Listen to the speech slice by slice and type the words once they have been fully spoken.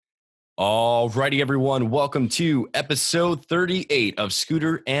Alrighty, everyone. Welcome to episode 38 of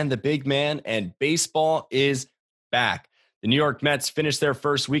Scooter and the Big Man, and baseball is back. The New York Mets finished their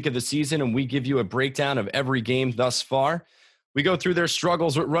first week of the season, and we give you a breakdown of every game thus far. We go through their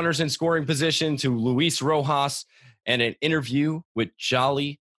struggles with runners in scoring position to Luis Rojas and an interview with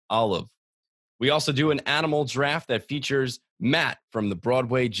Jolly Olive. We also do an animal draft that features Matt from the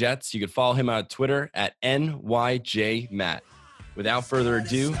Broadway Jets. You can follow him on Twitter at NYJMatt. Without further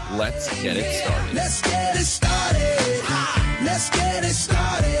ado, let's get it started. Let's get it started. Let's get it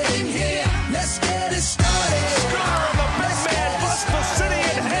started in here. Let's get it started. Scooter and the Big Man bust the city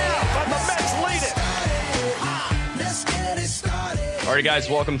in half, and the Mets lead it. Let's get it started. All right, guys,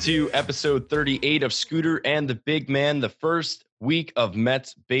 welcome to episode 38 of Scooter and the Big Man. The first week of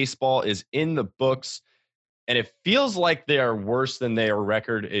Mets baseball is in the books, and it feels like they are worse than their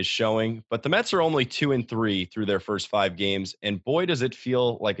record is showing. But the Mets are only 2-3 through their first 5 games, and boy, does it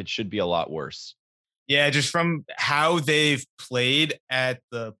feel like it should be a lot worse. Yeah, just from how they've played at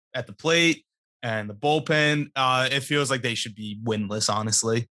the plate and the bullpen, it feels like they should be winless,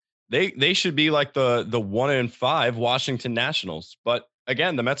 honestly. They should be like the 1-5 Washington Nationals. But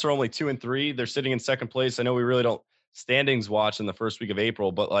again, the Mets are only 2-3. They're sitting in second place. I know we really don't standings watch in the first week of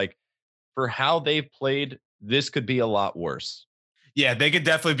April, but like for how they've played, this could be a lot worse. Yeah, they could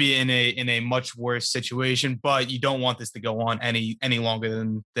definitely be in a much worse situation, but you don't want this to go on any longer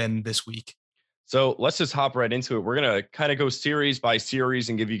than this week. So let's just hop right into it. We're going to kind of go series by series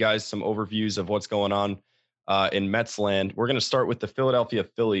and give you guys some overviews of what's going on in Mets land. We're going to start with the Philadelphia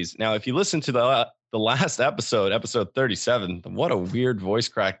Phillies. Now, if you listen to the last episode 37, what a weird voice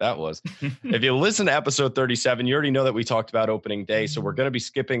crack that was. If you listen to episode 37, you already know that we talked about opening day. So we're going to be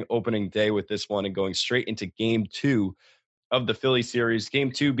skipping opening day with this one and going straight into game 2 of the Philly series.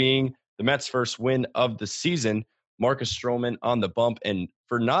 Game 2 being the Mets' first win of the season. Marcus Stroman on the bump, and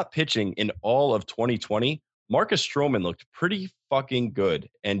for not pitching in all of 2020, Marcus Stroman looked pretty fucking good,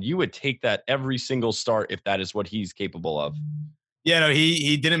 and you would take that every single start if that is what he's capable of. Yeah, no,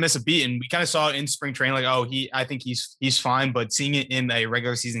 he didn't miss a beat, and we kind of saw it in spring training. Like, I think he's fine, but seeing it in a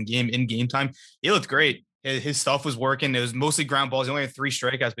regular season game in game time, he looked great. His stuff was working. It was mostly ground balls. He only had 3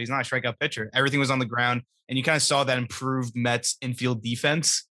 strikeouts, but he's not a strikeout pitcher. Everything was on the ground, and you kind of saw that improved Mets infield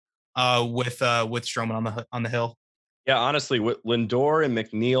defense with Stroman on the hill. Yeah, honestly, with Lindor and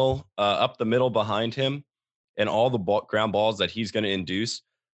McNeil up the middle behind him, and all the ground balls that he's going to induce,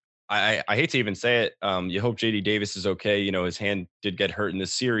 I hate to even say it. You hope JD Davis is okay. You know, his hand did get hurt in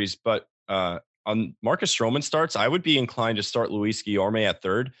this series, but on Marcus Stroman starts, I would be inclined to start Luis Guillorme at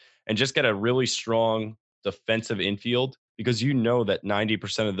third and just get a really strong defensive infield, because you know that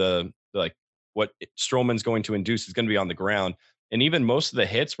 90% of the what Stroman's going to induce is going to be on the ground. And even most of the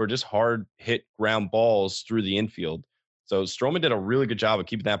hits were just hard hit ground balls through the infield. So Stroman did a really good job of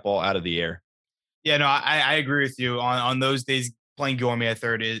keeping that ball out of the air. Yeah, no, I agree with you. On those days, playing Guillorme at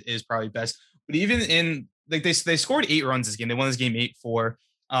third is probably best. But even in like they scored 8 runs this game. They won this game 8-4.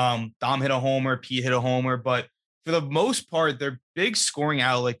 Dom hit a homer, Pete hit a homer, but for the most part, their big scoring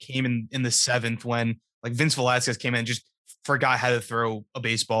outlet came in the 7th when like Vince Velasquez came in and just forgot how to throw a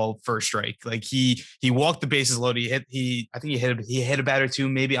baseball first strike. Like he walked the bases loaded. He hit a batter too.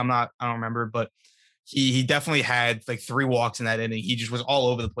 Maybe I don't remember, but he definitely had like 3 walks in that inning. He just was all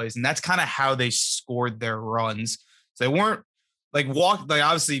over the place. And that's kind of how they scored their runs. So they weren't like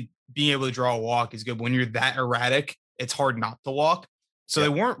obviously being able to draw a walk is good. But when you're that erratic, it's hard not to walk. So They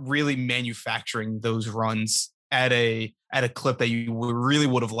weren't really manufacturing those runs at a clip that you really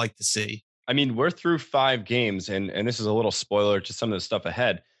would have liked to see. I mean, we're through 5 games, and this is a little spoiler to some of the stuff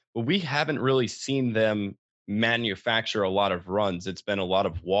ahead, but we haven't really seen them manufacture a lot of runs. It's been a lot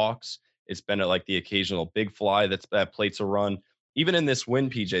of walks. It's been like the occasional big fly that plates a run. Even in this win,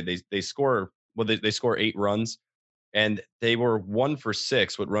 PJ, they score 8 runs, and they were 1 for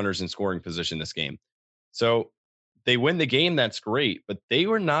 6 with runners in scoring position this game. So they win the game. That's great, but they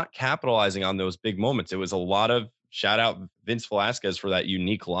were not capitalizing on those big moments. It was a lot of shout out Vince Velasquez for that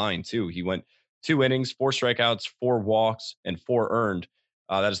unique line too. He went 2 innings, 4 strikeouts, 4 walks, and 4 earned.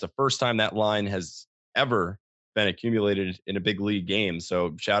 That is the first time that line has ever been accumulated in a big league game.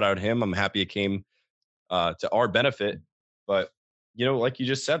 So shout out him. I'm happy it came to our benefit. But, you know, like you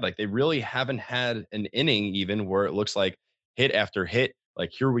just said, like they really haven't had an inning even where it looks like hit after hit.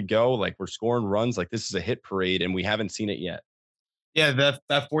 Like, here we go. Like, we're scoring runs. Like, this is a hit parade, and we haven't seen it yet. Yeah,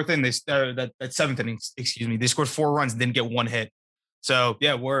 that 4th inning, that 7th inning, excuse me, they scored 4 runs and didn't get 1 hit. So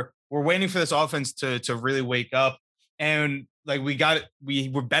yeah, we're waiting for this offense to really wake up. And like we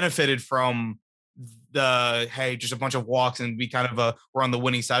were benefited from just a bunch of walks, and we kind of were on the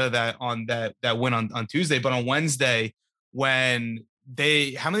winning side of that on that win on Tuesday. But on Wednesday, when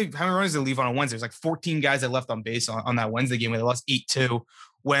how many runners did they leave on a Wednesday? There's like 14 guys that left on base on that Wednesday game where they lost 8-2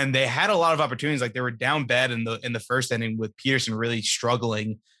 when they had a lot of opportunities. Like they were down bad in the first inning with Peterson really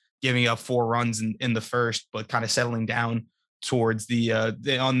struggling, giving up 4 runs in the first, but kind of settling down towards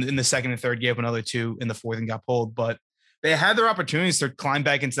in the second and third, gave up another 2 in the fourth and got pulled. But they had their opportunities to climb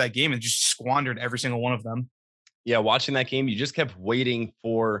back into that game and just squandered every single one of them. Yeah, watching that game, you just kept waiting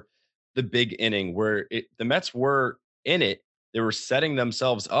for the big inning where the Mets were in it. They were setting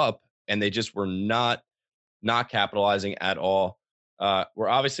themselves up, and they just were not capitalizing at all. We're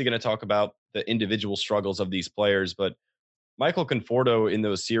obviously going to talk about the individual struggles of these players, but Michael Conforto in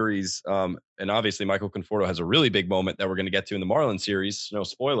those series, and obviously Michael Conforto has a really big moment that we're going to get to in the Marlins series. No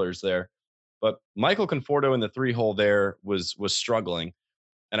spoilers there, but Michael Conforto in the 3-hole there was struggling,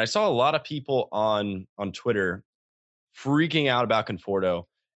 and I saw a lot of people on Twitter freaking out about Conforto.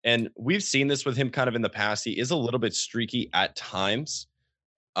 And we've seen this with him kind of in the past. He is a little bit streaky at times.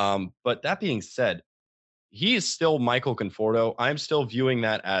 But that being said, he is still Michael Conforto. I'm still viewing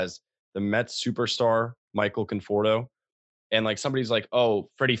that as the Mets superstar, Michael Conforto. And like somebody's like, oh,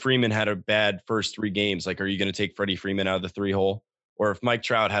 Freddie Freeman had a bad first 3 games. Like, are you going to take Freddie Freeman out of the 3-hole? Or if Mike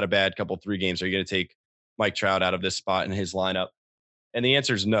Trout had a bad couple 3 games, are you going to take Mike Trout out of this spot in his lineup? And the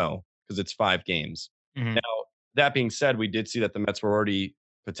answer is no, because it's 5 games. Mm-hmm. Now, that being said, we did see that the Mets were already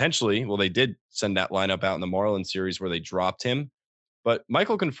potentially, well, they did send that lineup out in the Marlins series where they dropped him. But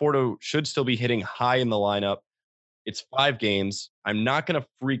Michael Conforto should still be hitting high in the lineup. It's 5 games. I'm not going to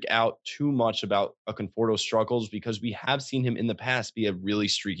freak out too much about a Conforto struggles because we have seen him in the past be a really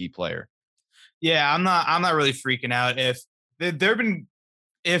streaky player. Yeah, I'm not really freaking out. If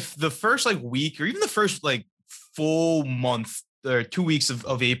the first like week or even the first like full month or 2 weeks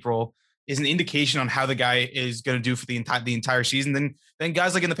of April is an indication on how the guy is going to do for the entire season, then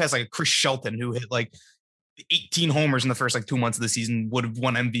guys like in the past, like Chris Shelton, who hit like 18 homers in the first like 2 months of the season, would have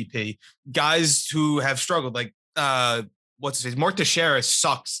won MVP. Guys who have struggled, like what's his name? Mark Teixeira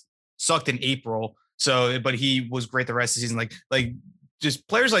sucked in April. So, but he was great the rest of the season. Like just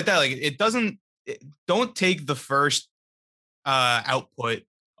players like that. Like don't take the first output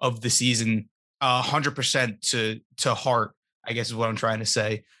of the season 100% to heart, I guess is what I'm trying to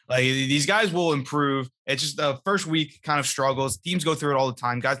say. Like these guys will improve. It's just the first week kind of struggles. Teams go through it all the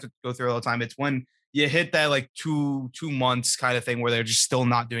time. Guys go through it all the time. It's when you hit that like two months kind of thing where they're just still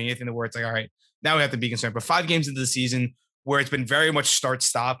not doing anything, to where it's like, all right, now we have to be concerned. But 5 games into the season where it's been very much start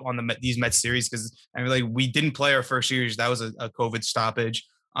stop on these Mets series, because I mean, like we didn't play our first series. That was a COVID stoppage.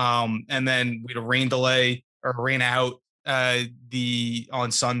 And then we had a rain delay or rain out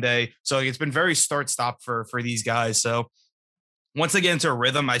on Sunday. So it's been very start stop for these guys. So once they get into a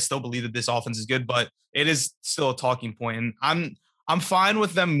rhythm, I still believe that this offense is good, but it is still a talking point. And I'm fine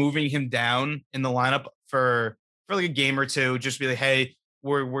with them moving him down in the lineup for like a game or two. Just be like, hey,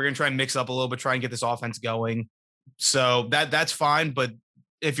 we're gonna try and mix up a little bit, try and get this offense going. So that's fine. But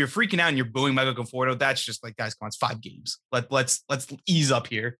if you're freaking out and you're booing Michael Conforto, that's just like, guys, come on, it's 5 games. Let's ease up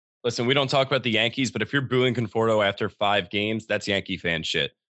here. Listen, we don't talk about the Yankees, but if you're booing Conforto after 5 games, that's Yankee fan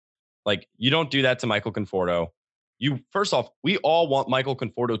shit. Like, you don't do that to Michael Conforto. First off, we all want Michael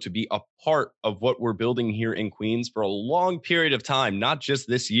Conforto to be a part of what we're building here in Queens for a long period of time, not just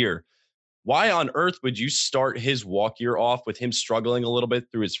this year. Why on earth would you start his walk year off with him struggling a little bit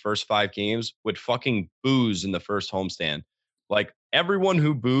through his first 5 games with fucking boos in the first homestand? Like, everyone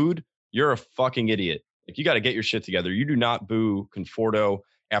who booed, you're a fucking idiot. Like, you got to get your shit together. You do not boo Conforto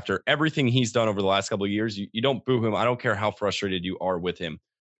after everything he's done over the last couple of years. You don't boo him. I don't care how frustrated you are with him.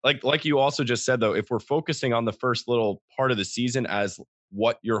 Like you also just said, though, if we're focusing on the first little part of the season as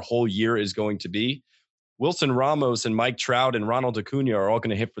what your whole year is going to be, Wilson Ramos and Mike Trout and Ronald Acuna are all going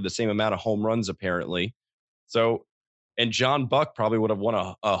to hit for the same amount of home runs, apparently. So, and John Buck probably would have won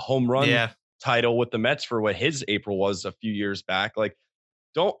a home run title with the Mets for what his April was a few years back. Like,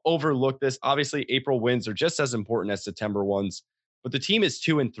 don't overlook this. Obviously, April wins are just as important as September ones, but the team is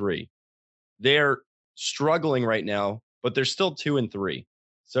 2-3. They're struggling right now, but they're still 2-3.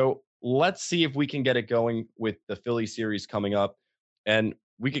 So let's see if we can get it going with the Philly series coming up. And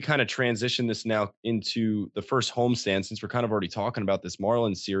we could kind of transition this now into the first homestand, since we're kind of already talking about this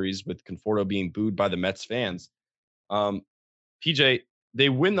Marlins series with Conforto being booed by the Mets fans. PJ, they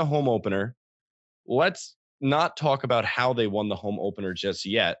win the home opener. Let's not talk about how they won the home opener just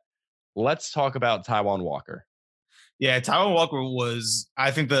yet. Let's talk about Taijuan Walker. Yeah, Taijuan Walker was,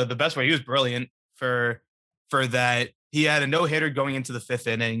 I think, the best way. He was brilliant for that. He had a no-hitter going into the 5th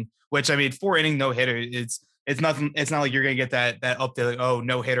inning, which, I mean, 4-inning no-hitter, it's nothing. It's not like you're going to get that up to like, oh,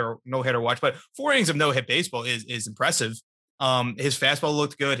 no-hitter watch. But 4 innings of no-hit baseball is impressive. His fastball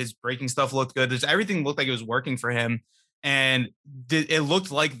looked good. His breaking stuff looked good. Everything looked like it was working for him. And it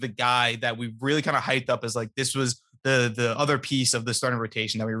looked like the guy that we really kind of hyped up as like this was the other piece of the starting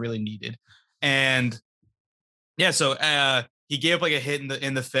rotation that we really needed. And yeah, so he gave up like a hit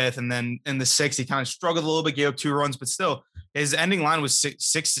in the fifth, and then in the sixth he kind of struggled a little bit, gave up 2 runs, but still his ending line was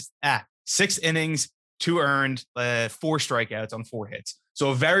six innings, 2 earned, 4 strikeouts on 4 hits.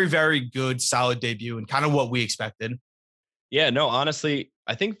 So a very, very good, solid debut and kind of what we expected. Yeah, no, honestly,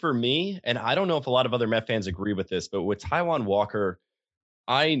 I think for me, and I don't know if a lot of other Met fans agree with this, but with Taijuan Walker,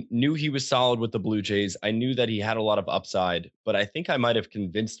 I knew he was solid with the Blue Jays. I knew that he had a lot of upside, but I think I might have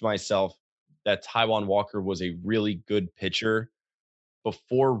convinced myself that Taijuan Walker was a really good pitcher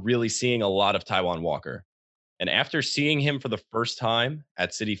before really seeing a lot of Taijuan Walker. And after seeing him for the first time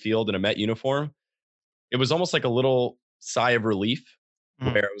at Citi Field in a Met uniform, it was almost like a little sigh of relief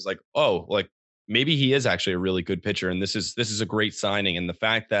where it was like, oh, like maybe he is actually a really good pitcher, and this is a great signing. And the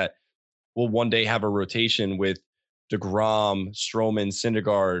fact that we'll one day have a rotation with DeGrom, Stroman,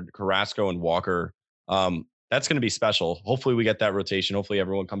 Syndergaard, Carrasco, and Walker, that's going to be special. Hopefully, we get that rotation. Hopefully,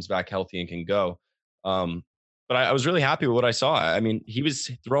 everyone comes back healthy and can go. But I was really happy with what I saw. I mean, he was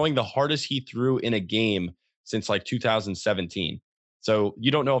throwing the hardest he threw in a game since like 2017. So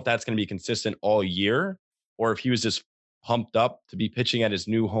you don't know if that's going to be consistent all year or if he was just pumped up to be pitching at his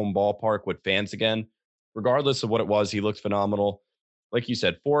new home ballpark with fans again. Regardless of what it was, he looked phenomenal. Like you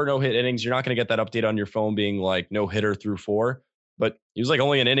said, 4 no-hit innings. You're not going to get that update on your phone being like no hitter through 4, but he was like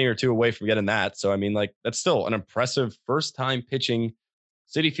only an inning or 2 away from getting that. So, I mean, like that's still an impressive first time pitching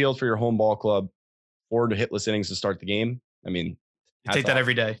Citi Field for your home ball club, 4 hitless innings to start the game. I mean, You take that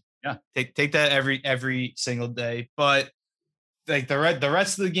every day. Yeah. Take that every single day. But like the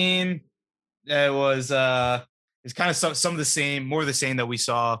rest of the game, it was it's kind of some of the same, more of the same that we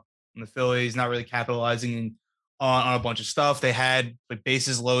saw in the Phillies, not really capitalizing on a bunch of stuff. They had like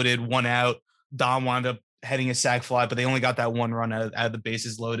bases loaded, 1 out. Dom wound up heading a sac fly, but they only got that 1 run out of the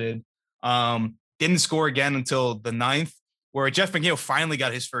bases loaded. Didn't score again until the 9th, where Jeff McNeil finally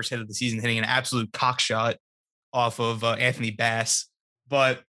got his first hit of the season, hitting an absolute cock shot off of Anthony Bass.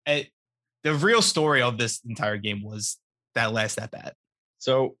 But the real story of this entire game was that last at bat.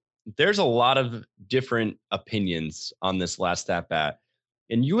 So there's a lot of different opinions on this last at bat.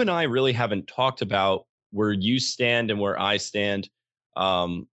 And you and I really haven't talked about where you stand and where I stand.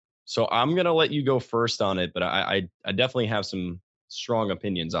 So I'm going to let you go first on it, but I definitely have some strong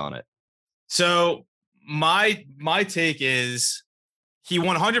opinions on it. So my take is he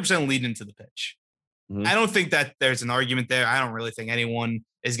 100% lead into the pitch. Mhm. I don't think that there's an argument there. I don't really think anyone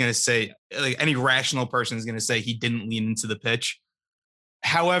is going to say, like any rational person is going to say he didn't lean into the pitch.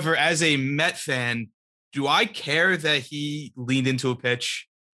 However, as a Met fan, do I care that he leaned into a pitch?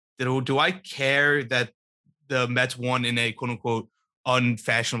 Do I care that the Mets won in a quote unquote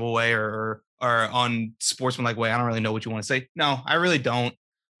unfashionable way or unsportsmanlike way? I don't really know what you want to say. No, I really don't.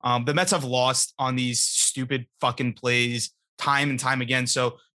 The Mets have lost on these stupid fucking plays time and time again.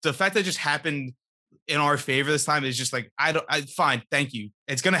 So the fact that it just happened in our favor this time is just like, fine. Thank you.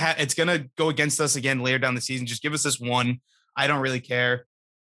 It's going to go against us again later down the season. Just give us this one. I don't really care.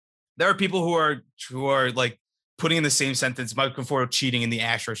 There are people who are like putting in the same sentence, Michael Conforto cheating in the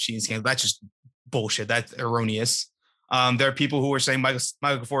Astros cheating scandal. That's just bullshit. That's erroneous. There are people who are saying Michael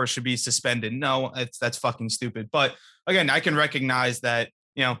Conforto should be suspended. No, that's fucking stupid. But again, I can recognize that,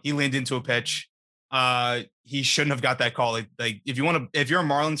 you know, he leaned into a pitch. He shouldn't have got that call. Like if you're a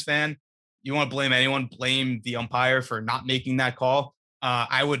Marlins fan, you want to blame anyone, blame the umpire for not making that call.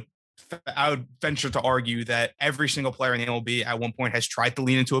 I would venture to argue that every single player in the MLB at one point has tried to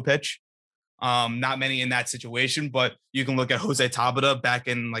lean into a pitch. Not many in that situation, but you can look at Jose Tabata back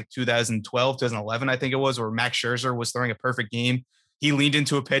in like 2012, 2011, I think it was, where Max Scherzer was throwing a perfect game. He leaned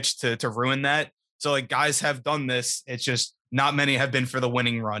into a pitch to ruin that. So like guys have done this. It's just not many have been for the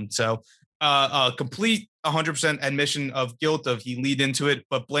winning run. So a complete 100% admission of guilt of he leaned into it,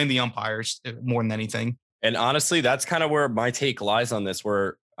 but blame the umpires more than anything. And honestly, that's kind of where my take lies on this,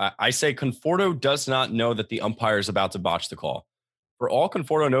 where I say Conforto does not know that the umpire is about to botch the call. For all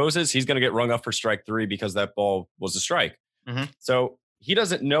Conforto knows is he's going to get rung up for strike 3 because that ball was a strike. Mm-hmm. So he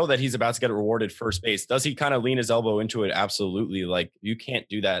doesn't know that he's about to get rewarded first base. Does he kind of lean his elbow into it? Absolutely. Like you can't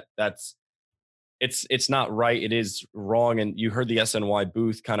do that. It's not right. It is wrong. And you heard the SNY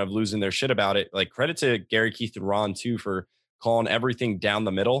booth kind of losing their shit about it. Like credit to Gary, Keith, and Ron too for calling everything down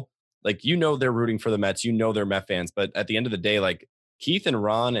the middle. Like, you know, they're rooting for the Mets, you know, they're Met fans, but at the end of the day, like Keith and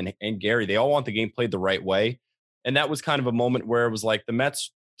Ron and Gary, they all want the game played the right way. And that was kind of a moment where it was like the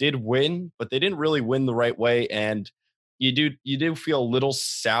Mets did win, but they didn't really win the right way. And you do feel a little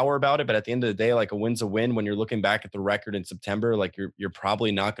sour about it. But at the end of the day, like a win's a win. When you're looking back at the record in September, like you're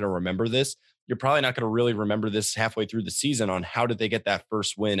probably not going to remember this. you're probably not going to really remember this halfway through the season on how did they get that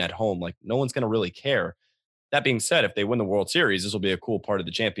first win at home. Like no one's going to really care. That being said, if they win the World Series, this will be a cool part of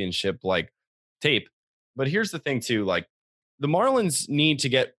the championship like tape. But here's the thing too, like the Marlins need to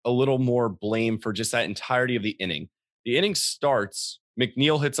get a little more blame for just that entirety of the inning. The inning starts,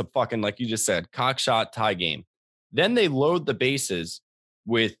 McNeil hits a fucking, like you just said, cock shot tie game. Then they load the bases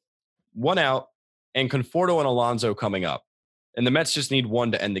with one out and Conforto and Alonso coming up. And the Mets just need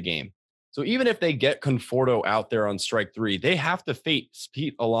one to end the game. So even if they get Conforto out there on strike 3, they have to face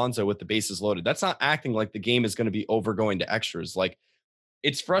Pete Alonso with the bases loaded. That's not acting like the game is going to be over going to extras. Like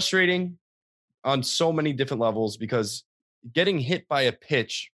it's frustrating on so many different levels because getting hit by a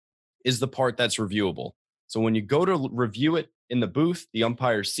pitch is the part that's reviewable. So when you go to review it in the booth, the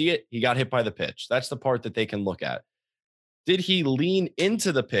umpires see it. He got hit by the pitch. That's the part that they can look at. Did he lean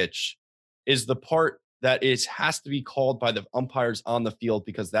into the pitch is the part that has to be called by the umpires on the field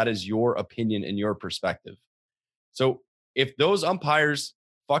because that is your opinion and your perspective. So if those umpires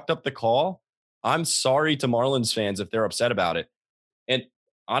fucked up the call, I'm sorry to Marlins fans if they're upset about it. And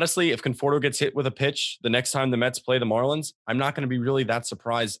honestly, if Conforto gets hit with a pitch the next time the Mets play the Marlins, I'm not going to be really that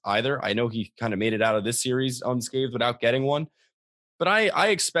surprised either. I know he kind of made it out of this series unscathed without getting one, but I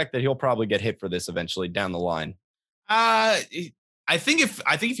expect that he'll probably get hit for this eventually down the line. I think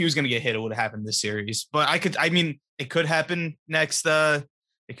if he was going to get hit, it would have happened this series. But it could happen next. It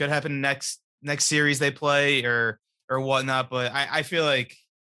could happen next series they play or whatnot. But I feel like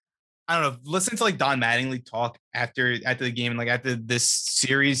I don't know. Listening to like Don Mattingly talk after the game and like after this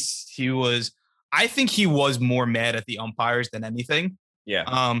series, I think he was more mad at the umpires than anything.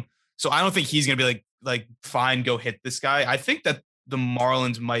 Yeah. So I don't think he's going to be like fine, go hit this guy. I think that the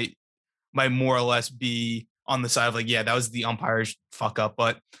Marlins might more or less be on the side of like, yeah, that was the umpire's fuck up,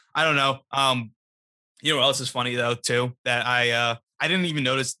 but I don't know. You know what else is funny though too that I didn't even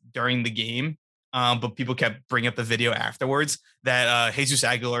notice during the game, but people kept bringing up the video afterwards that Jesus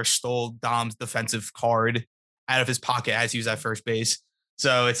Aguilar stole Dom's defensive card out of his pocket as he was at first base.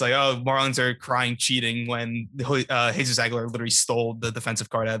 So it's like, oh, Marlins are crying cheating when Jesus Aguilar literally stole the defensive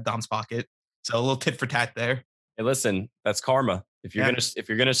card out of Dom's pocket. So a little tit for tat there. Hey, listen, that's karma. If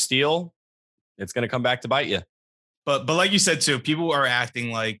you're gonna steal, it's going to come back to bite you. But like you said, too, people are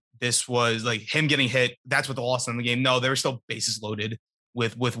acting like this was like him getting hit. That's what the loss in the game. No, there were still bases loaded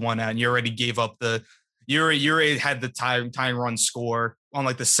with one out. And you already gave up you already had the tying run score on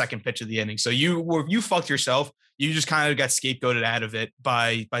like the second pitch of the inning. So you fucked yourself. You just kind of got scapegoated out of it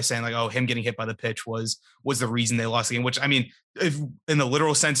by saying like, oh, him getting hit by the pitch was the reason they lost the game, which I mean, if in the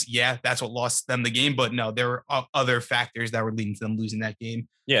literal sense, yeah, that's what lost them the game. But no, there were other factors that were leading to them losing that game.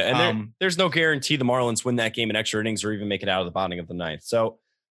 Yeah. And there's no guarantee the Marlins win that game in extra innings or even make it out of the bottom of the ninth. So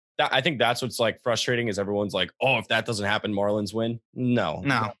I think that's what's like frustrating is everyone's like, oh, if that doesn't happen, Marlins win. No,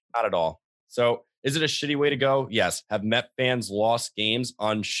 not at all. So is it a shitty way to go? Yes. Have Met fans lost games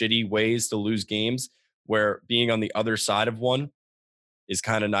on shitty ways to lose games where being on the other side of one is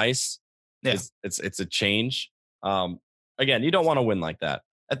kind of nice? Yeah. It's a change. Again, you don't want to win like that.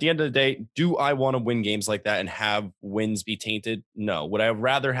 At the end of the day, do I want to win games like that and have wins be tainted? No. Would I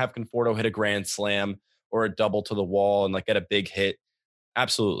rather have Conforto hit a grand slam or a double to the wall and like get a big hit?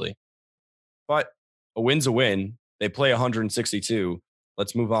 Absolutely. But a win's a win. They play 162.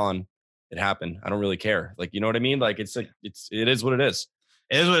 Let's move on. It happened. I don't really care. Like, you know what I mean? Like it is what it is.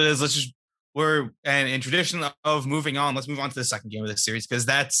 It is what it is. Let's just in tradition of moving on, let's move on to the second game of this series because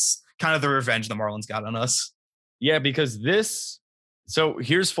that's kind of the revenge the Marlins got on us. Yeah, because so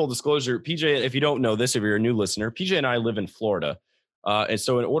here's full disclosure. PJ, if you don't know this, if you're a new listener, PJ and I live in Florida. And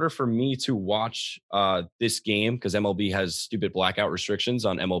so in order for me to watch this game, because MLB has stupid blackout restrictions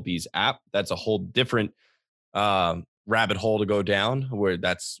on MLB's app, that's a whole different rabbit hole to go down where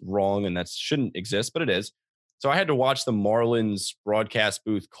that's wrong and that shouldn't exist, but it is. So I had to watch the Marlins broadcast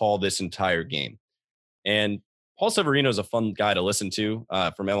booth call this entire game. And Paul Severino is a fun guy to listen to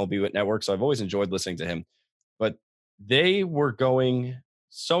from MLB Network, so I've always enjoyed listening to him. But they were going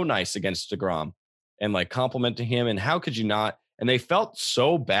so nice against DeGrom and like complimenting him. And how could you not? And they felt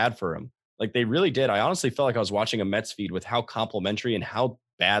so bad for him. Like they really did. I honestly felt like I was watching a Mets feed with how complimentary and how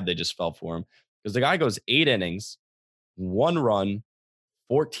bad they just felt for him. Because the guy goes 8 innings, 1 run,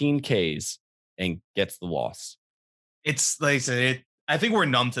 14 Ks, and gets the loss. It's like I said, I think we're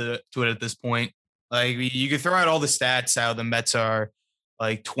numb to it at this point. Like you could throw out all the stats how the Mets are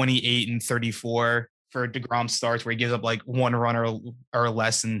like 28 and 34 for DeGrom starts where he gives up like 1 run or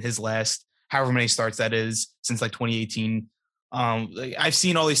less in his last however many starts that is since like 2018. Like I've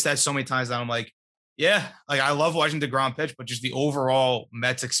seen all these stats so many times that I'm like, yeah, like I love watching DeGrom pitch, but just the overall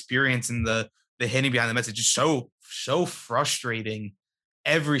Mets experience and the hitting behind the Mets is just so frustrating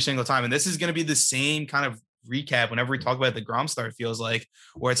every single time. And this is going to be the same kind of recap whenever we talk about the DeGrom start, feels like,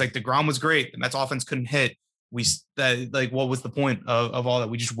 where it's like DeGrom was great. The Mets offense couldn't hit. What was the point of all that?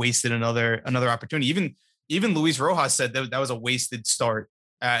 We just wasted another opportunity. Even Luis Rojas said that was a wasted start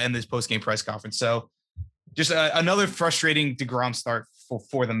in this post-game press conference. So just another frustrating DeGrom start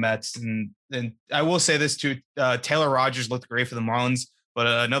for the Mets. And I will say this too, Taylor Rogers looked great for the Marlins, but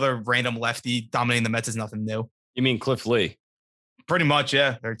another random lefty dominating the Mets is nothing new. You mean Cliff Lee? Pretty much,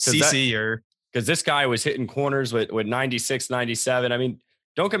 yeah. Or CC or... Because this guy was hitting corners with 96, 97. I mean,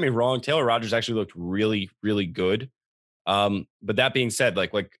 don't get me wrong. Taylor Rogers actually looked really, really good. But that being said,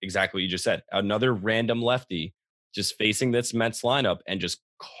 like exactly what you just said, another random lefty just facing this Mets lineup and just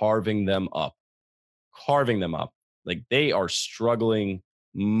carving them up. Like they are struggling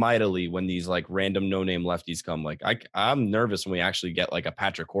mightily when these like random no-name lefties come. Like I'm nervous when we actually get like a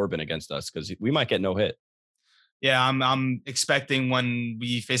Patrick Corbin against us because we might get no hit. Yeah, I'm expecting when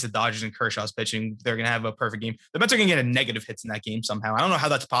we face the Dodgers and Kershaw's pitching, they're going to have a perfect game. The Mets are going to get a negative hits in that game somehow. I don't know how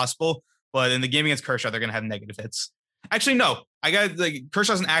that's possible, but in the game against Kershaw, they're going to have negative hits. Actually, no. I got like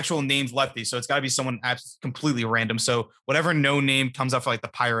Kershaw's an actual named lefty, so it's got to be someone completely random. So whatever no name comes up for like the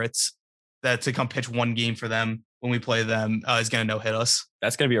Pirates that to come pitch one game for them when we play them is going to no hit us.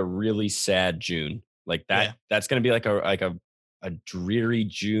 That's going to be a really sad June. Like that. Yeah. That's going to be like a dreary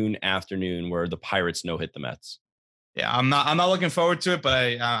June afternoon where the Pirates no hit the Mets. Yeah, I'm not looking forward to it,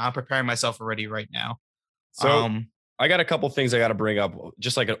 but I'm preparing myself already right now. So I got a couple things I got to bring up,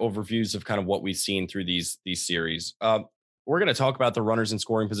 just like an overviews of kind of what we've seen through these series. We're going to talk about the runners in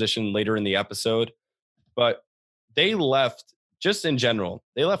scoring position later in the episode, but they left, just in general,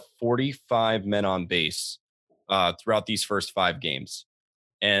 they left 45 men on base throughout these first 5 games.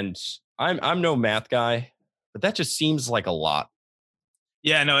 And I'm no math guy, but that just seems like a lot.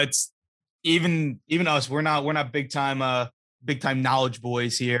 Yeah, no, it's even us. We're not big time knowledge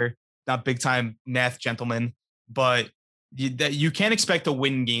boys here, not big time math gentlemen, but you can't expect to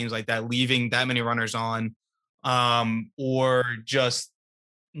win games like that, leaving that many runners on, or just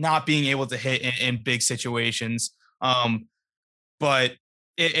not being able to hit in big situations. But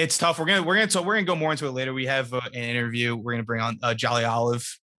it's tough. We're gonna go more into it later. We have an interview. We're gonna bring on Jolly Olive.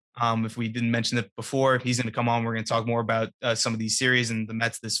 If we didn't mention it before, he's going to come on. We're going to talk more about some of these series and the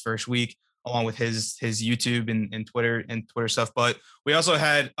Mets this first week, along with his YouTube and Twitter stuff. But we also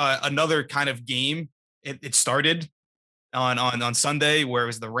had another kind of game. It started on Sunday where it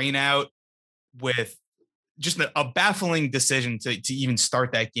was the rain out, with just a baffling decision to even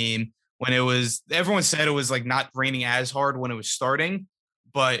start that game when everyone said it was like not raining as hard when it was starting,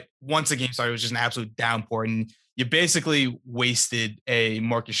 but once the game started, it was just an absolute downpour. And you basically wasted a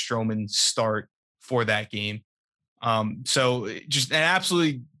Marcus Stroman start for that game. So just an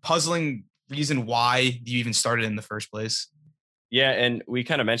absolutely puzzling reason why you even started in the first place. Yeah, and we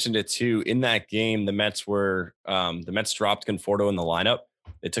kind of mentioned it too. In that game, the Mets dropped Conforto in the lineup.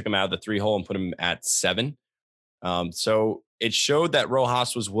 They took him out of the 3-hole and put him at 7. So it showed that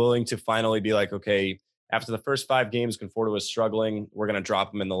Rojas was willing to finally be like, okay, after the first 5 games, Conforto was struggling. We're going to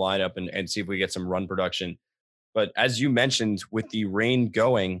drop him in the lineup and see if we get some run production. But as you mentioned, with the rain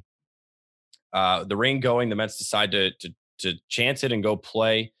going, the Mets decide to chance it and go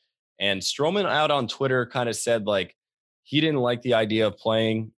play. And Stroman out on Twitter kind of said like he didn't like the idea of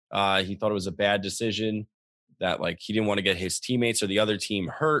playing. He thought it was a bad decision, that like he didn't want to get his teammates or the other team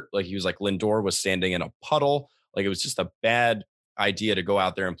hurt. Like he was like Lindor was standing in a puddle. Like it was just a bad idea to go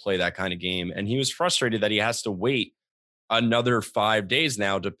out there and play that kind of game. And he was frustrated that he has to wait another 5 days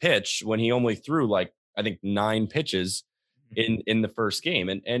now to pitch when he only threw like, I think 9 pitches in the first game.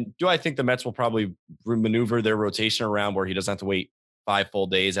 And do I think the Mets will probably maneuver their rotation around where he doesn't have to wait 5 full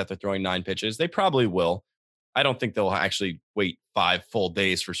days after throwing 9 pitches? They probably will. I don't think they'll actually wait 5 full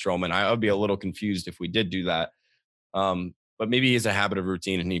days for Stroman. I would be a little confused if we did do that. But maybe he's a habit of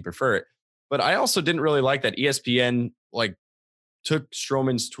routine and he'd prefer it. But I also didn't really like that ESPN like took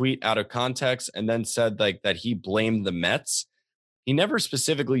Stroman's tweet out of context and then said like that he blamed the Mets. He never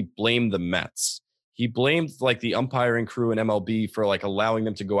specifically blamed the Mets. He blamed like the umpiring crew in MLB for like allowing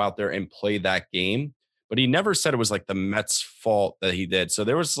them to go out there and play that game. But he never said it was like the Mets' fault that he did. So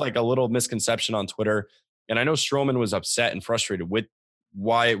there was like a little misconception on Twitter. And I know Stroman was upset and frustrated with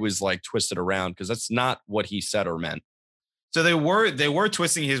why it was like twisted around, because that's not what he said or meant. So they were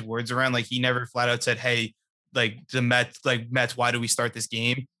twisting his words around. Like he never flat out said, hey, like the Mets, why do we start this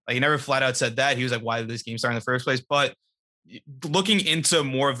game? Like he never flat out said that. He was like, why did this game start in the first place? But looking into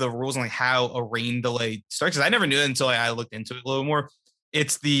more of the rules on like how a rain delay starts, because I never knew that until I looked into it a little more.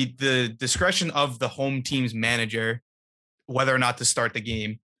 It's the discretion of the home team's manager whether or not to start the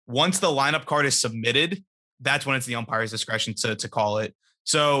game. Once the lineup card is submitted, that's when it's the umpire's discretion to call it.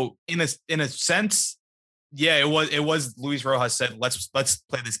 So in a sense, yeah, it was Luis Rojas said, let's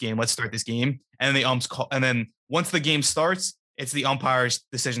play this game, let's start this game. And then the umps call, and then once the game starts, it's the umpire's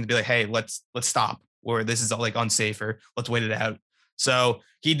decision to be like, hey, let's stop, or this is like unsafe, or let's wait it out. So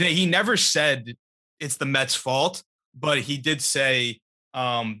he never said it's the Mets' fault, but he did say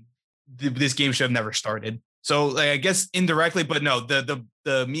this game should have never started. So like, I guess indirectly, but no,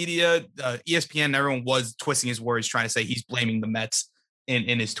 the media, ESPN, everyone was twisting his words, trying to say he's blaming the Mets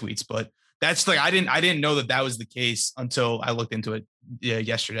in his tweets. But that's like I didn't know that was the case until I looked into it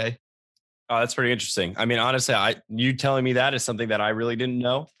yesterday. Oh, that's pretty interesting. I mean, honestly, you telling me that is something that I really didn't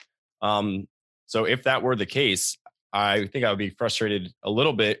know. So if that were the case, I think I would be frustrated a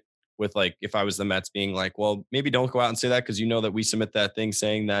little bit with, like, if I was the Mets being like, well, maybe don't go out and say that because you know that we submit that thing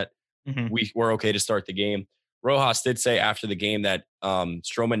saying that Mhm. we're okay to start the game. Rojas did say after the game that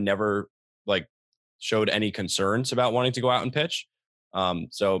Stroman never like showed any concerns about wanting to go out and pitch.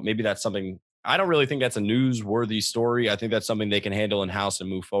 So maybe that's something. I don't really think that's a newsworthy story. I think that's something they can handle in house and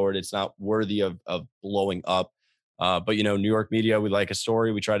move forward. It's not worthy of blowing up. But New York media, we like a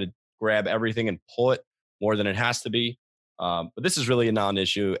story. We try to grab everything and pull it more than it has to be. But this is really a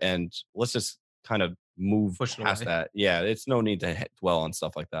non-issue, and let's just kind of move Push it past away. that. Yeah, it's no need to dwell on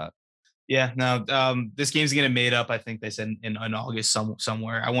stuff like that. Yeah, no. This game's getting made up. I think they said in August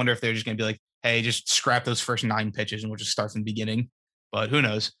somewhere. I wonder if they're just gonna be like, hey, just scrap those first 9 pitches and we'll just start from the beginning. But who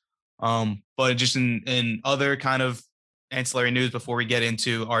knows? But just in other kind of ancillary news before we get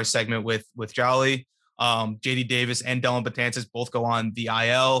into our segment with Jolly, JD Davis and Dylan Betances both go on the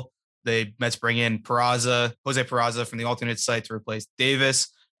IL. The Mets bring in Jose Peraza from the alternate site to replace Davis,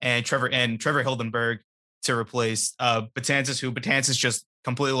 and Trevor Hildenberg to replace Betances, who Betances just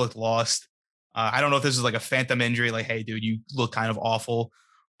completely looked lost. I don't know if this is like a phantom injury, like, hey, dude, you look kind of awful,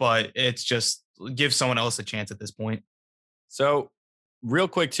 but it's just give someone else a chance at this point. So, real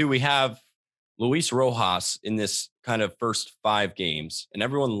quick, too, we have Luis Rojas in this kind of first 5 games, and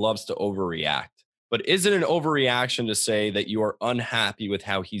everyone loves to overreact. But is it an overreaction to say that you are unhappy with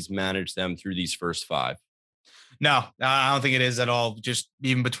how he's managed them through these first 5? No, I don't think it is at all. Just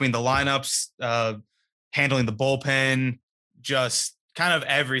even between the lineups, handling the bullpen, just kind of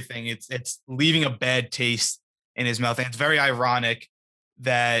everything. It's leaving a bad taste in his mouth. And it's very ironic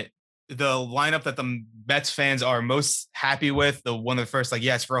that the lineup that the Mets fans are most happy with, the one of the first, like,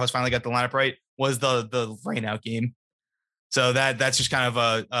 yes, Rojas finally got the lineup right, was the rainout game. So that's just kind of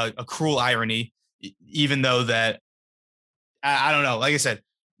a cruel irony, even though that I don't know. Like I said,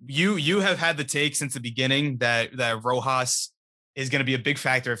 you have had the take since the beginning that Rojas is going to be a big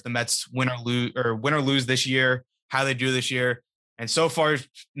factor if the Mets win or lose this year, how they do this year. And so far,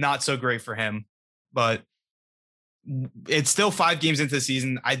 not so great for him. But it's still 5 games into the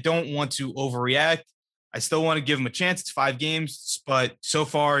season. I don't want to overreact. I still want to give him a chance. It's 5 games, but so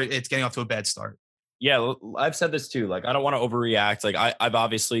far it's getting off to a bad start. Yeah, I've said this too. Like, I don't want to overreact. Like, I've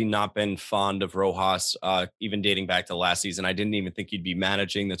obviously not been fond of Rojas, even dating back to last season. I didn't even think he'd be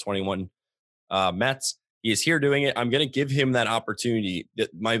managing the 21 Mets. He is here doing it. I'm going to give him that opportunity.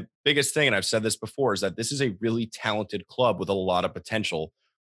 My biggest thing, and I've said this before, is that this is a really talented club with a lot of potential.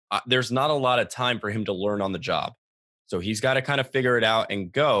 There's not a lot of time for him to learn on the job. So he's got to kind of figure it out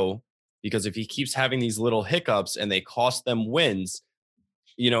and go, because if he keeps having these little hiccups and they cost them wins,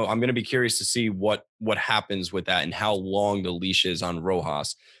 I'm going to be curious to see what happens with that and how long the leash is on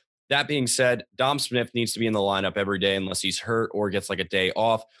Rojas. That being said, Dom Smith needs to be in the lineup every day unless he's hurt or gets like a day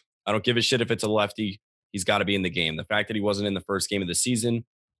off. I don't give a shit if it's a lefty. He's got to be in the game. The fact that he wasn't in the first game of the season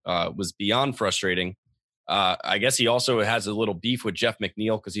was beyond frustrating. I guess he also has a little beef with Jeff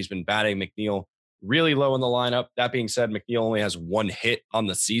McNeil because he's been batting McNeil really low in the lineup. That being said, McNeil only has 1 hit on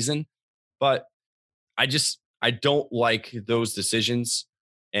the season, but I don't like those decisions.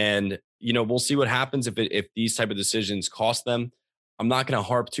 And, we'll see what happens if these type of decisions cost them. I'm not going to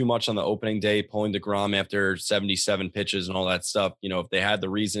harp too much on the opening day, pulling DeGrom after 77 pitches and all that stuff. If they had the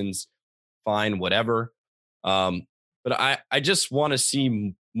reasons, fine, whatever. But I just want to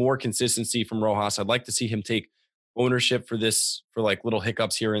see more consistency from Rojas. I'd like to see him take ownership for like little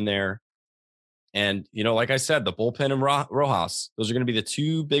hiccups here and there. And, like I said, the bullpen and Rojas, those are going to be the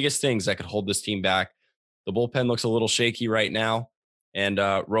 2 biggest things that could hold this team back. The bullpen looks a little shaky right now. And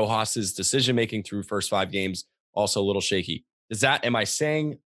Rojas's decision-making through first 5 games, also a little shaky. Am I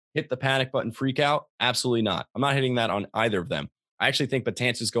saying hit the panic button, freak out? Absolutely not. I'm not hitting that on either of them. I actually think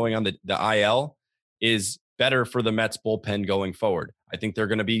Betances going on the IL is better for the Mets bullpen going forward. I think they're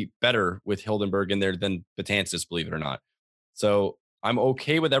going to be better with Hildenberg in there than Betances, believe it or not. So I'm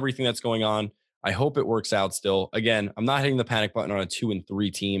okay with everything that's going on. I hope it works out still. Again, I'm not hitting the panic button on a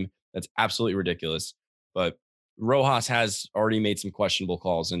 2-3 team. That's absolutely ridiculous. But Rojas has already made some questionable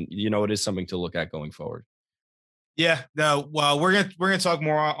calls, and it is something to look at going forward. Yeah, no. Well, we're gonna talk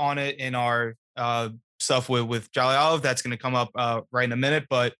more on it in our stuff with Jolly Olive. That's gonna come up right in a minute.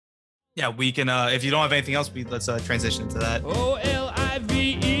 But yeah, we can. If you don't have anything else, let's transition to that.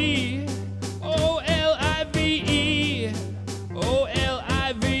 OLIVE, OLIVE,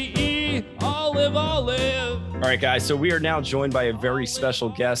 OLIVE, Olive, Olive. All right, guys. So we are now joined by a very special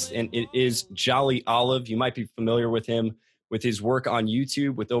guest, and it is Jolly Olive. You might be familiar with him with his work on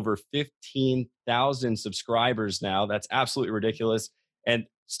YouTube with over 15,000 subscribers now. That's absolutely ridiculous. And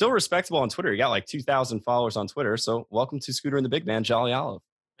still respectable on Twitter. You got like 2,000 followers on Twitter. So welcome to Scooter and the Big Man, Jolly Olive.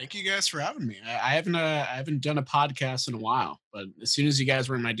 Thank you guys for having me. I haven't done a podcast in a while, but as soon as you guys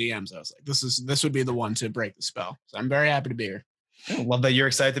were in my DMs, I was like, this would be the one to break the spell. So I'm very happy to be here. Love that you're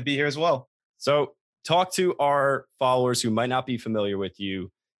excited to be here as well. So talk to our followers who might not be familiar with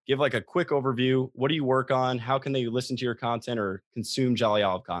you. Give like a quick overview. What do you work on? How can they listen to your content or consume Jolly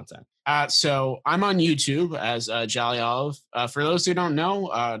Olive content? So I'm on YouTube as Jolly Olive. For those who don't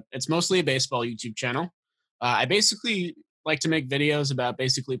know, it's mostly a baseball YouTube channel. I basically like to make videos about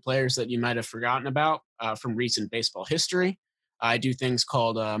basically players that you might have forgotten about from recent baseball history. I do things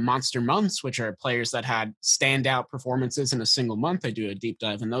called Monster Months, which are players that had standout performances in a single month. I do a deep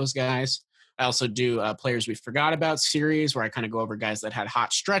dive in those guys. I also do Players We Forgot About series, where I kind of go over guys that had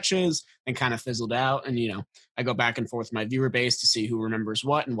hot stretches and kind of fizzled out. And, I go back and forth with my viewer base to see who remembers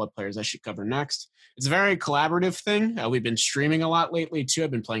what and what players I should cover next. It's a very collaborative thing. We've been streaming a lot lately, too. I've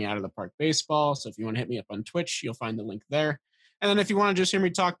been playing Out of the Park Baseball. So if you want to hit me up on Twitch, you'll find the link there. And then if you want to just hear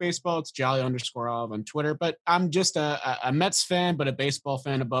me talk baseball, it's Jolly_Olive on Twitter. But I'm just a Mets fan, but a baseball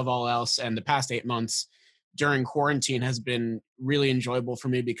fan above all else. And the past 8 months during quarantine has been really enjoyable for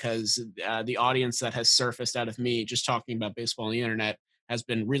me because the audience that has surfaced out of me just talking about baseball on the internet has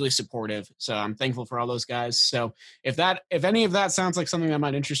been really supportive. So I'm thankful for all those guys. So if any of that sounds like something that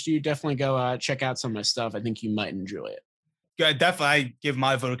might interest you, definitely go check out some of my stuff. I think you might enjoy it. Yeah, definitely. I give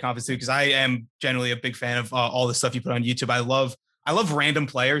my vote of confidence too, because I am generally a big fan of all the stuff you put on YouTube. I love random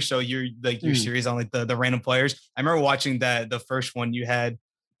players. So your series on like the random players. I remember watching the first one you had.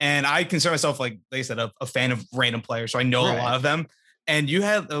 And I consider myself, like I said, a fan of random players. So I know a lot of them. And you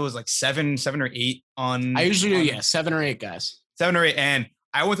had, it was like seven or eight on. I usually do, 7 or 8 guys. 7 or 8. And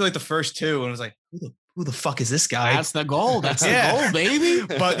I went to like the first 2 and was like, who the fuck is this guy? That's the goal. That's the goal, baby.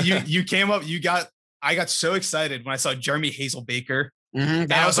 But you came up, I got so excited when I saw Jeremy Hazelbaker. Mm-hmm.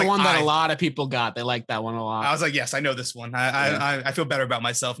 That was the one that a lot of people got. They liked that one a lot. I was like, yes, I know this one. I feel better about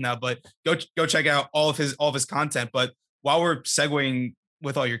myself now, but go check out all of his content. But while we're segueing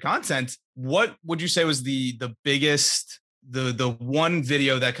with all your content, what would you say was the biggest, the one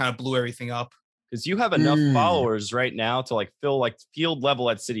video that kind of blew everything up? Because you have enough followers right now to like fill like field level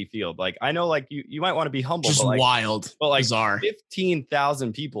at Citi Field. Like I know like you might want to be humble, just but like, wild, but like bizarre.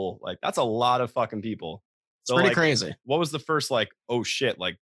 15,000 people, like that's a lot of fucking people. So it's pretty crazy. What was the first like, oh shit,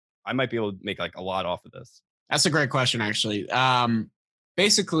 like I might be able to make like a lot off of this? That's a great question, actually.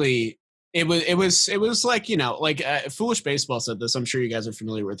 Basically, it was like, Foolish Baseball said this. I'm sure you guys are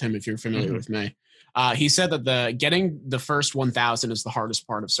familiar with him if you're familiar with me. He said that getting the first 1,000 is the hardest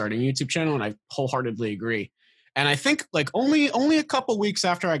part of starting a YouTube channel, and I wholeheartedly agree. And I think like only a couple weeks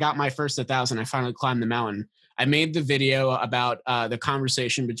after I got my first 1,000, I finally climbed the mountain. I made the video about the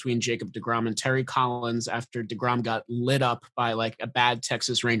conversation between Jacob deGrom and Terry Collins after deGrom got lit up by like a bad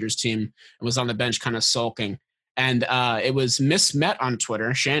Texas Rangers team and was on the bench kind of sulking. And it was Miss Met on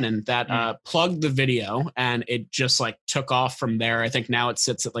Twitter, Shannon, that plugged the video, and it just like took off from there. I think now it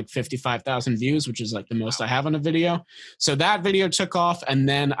sits at like 55,000 views, which is like the most I have on a video. So that video took off, and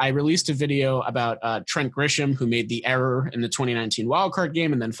then I released a video about Trent Grisham, who made the error in the 2019 wildcard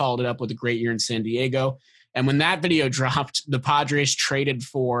game, and then followed it up with a great year in San Diego. And when that video dropped, the Padres traded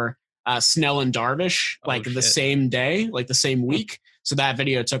for Snell and Darvish the same day, like the same week. So that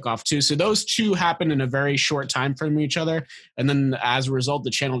video took off too. So those two happened in a very short time from each other. And then as a result,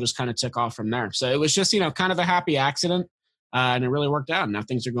 the channel just kind of took off from there. So it was just, kind of a happy accident. And it really worked out. Now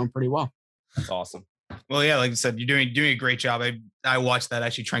things are going pretty well. That's awesome. Well, yeah, like I said, you're doing a great job. I watched that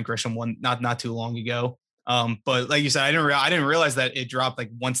actually Trent Grisham one not too long ago. But like you said, I didn't realize that it dropped like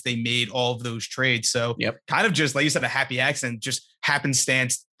once they made all of those trades. So kind of just like you said, a happy accident, just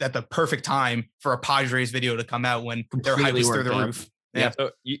happenstance at the perfect time for a Padres video to come out when their hype was through the roof. Yeah.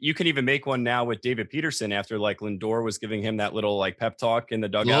 So you can even make one now with David Peterson after like Lindor was giving him that little like pep talk in the A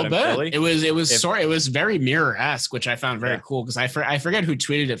dugout little in bit. Philly. It was very mirror-esque, which I found very Yeah. cool because I forget who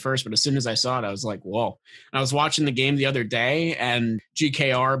tweeted it first, but as soon as I saw it, I was like, whoa. And I was watching the game the other day, and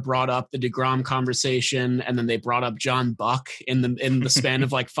GKR brought up the DeGrom conversation, and then they brought up John Buck in the span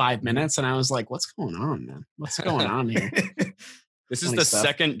of like 5 minutes, and I was like, what's going on, man? What's going on here? This is Funny the stuff.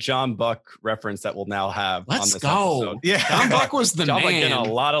 second John Buck reference that we'll now have on Let's this go. episode. Yeah. John Buck was the John Buck man. getting a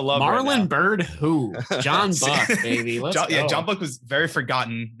lot of love right Marlon now. Bird, who? John Buck, baby. Let's go. Yeah, John Buck was very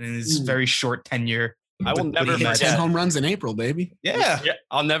forgotten in his very short tenure. I will with never the He hit Mets. 10 forget. home runs in April, baby. Yeah. Yeah,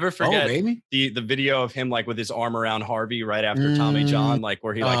 I'll never Oh, forget baby. the video of him like with his arm around Harvey right after Tommy John, like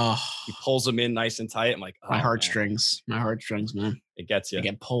where he like Oh, he pulls him in nice and tight. I'm like, oh, my man, heartstrings, man. it gets I you.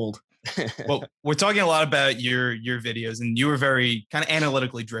 get pulled. Well, we're talking a lot about your videos, and you were very kind of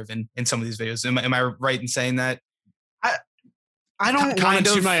analytically driven in some of these videos. Am I right in saying that? I don't Kind want to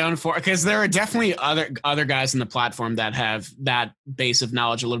of. toot my own for because there are definitely other guys in the platform that have that base of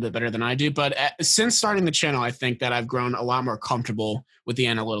knowledge a little bit better than I do. But since starting the channel, I think that I've grown a lot more comfortable with the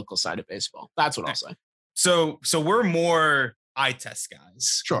analytical side of baseball. That's what I'll say. So we're more eye test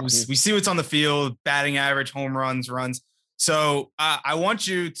guys. Sure. We see what's on the field, batting average, home runs, runs. So I want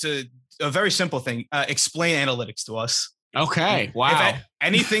you to a very simple thing. Explain analytics to us. Okay. If Wow.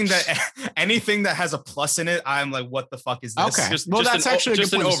 anything that has a plus in it, I'm like, what the fuck is this? Okay. Well, that's actually a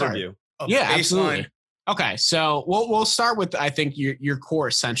just good an point to start. overview. A Yeah, baseline. absolutely. Okay, so we'll start with I think your core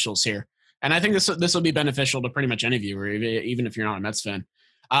essentials here, and I think this will be beneficial to pretty much any viewer, even if you're not a Mets fan.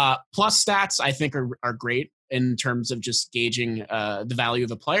 Plus stats I think are great in terms of just gauging the value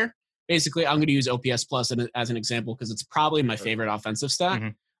of a player. Basically, I'm going to use OPS plus as an example because it's probably my favorite offensive stat.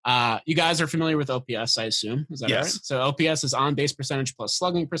 Mhm. You guys are familiar with OPS, I assume. Is that Yes. right? So OPS is on base percentage plus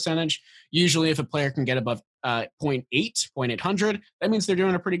slugging percentage. Usually, if a player can get above 0.800, that means they're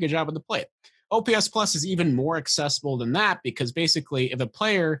doing a pretty good job at the plate. OPS plus is even more accessible than that because basically, if a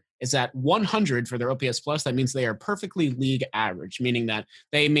player is at 100 for their OPS plus, that means they are perfectly league average, meaning that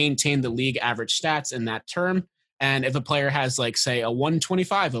they maintain the league average stats in that term. And if a player has, like, say, a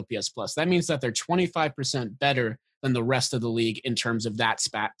 125 OPS plus, that means that they're 25% better than the rest of the league in terms of that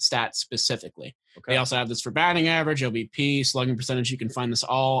stat specifically. Okay. They also have this for batting average, OBP, slugging percentage. You can find this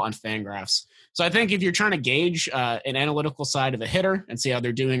all on Fangraphs. So I think if you're trying to gauge an analytical side of a hitter and see how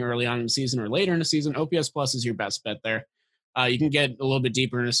they're doing early on in the season or later in the season, OPS plus is your best bet there. You can get a little bit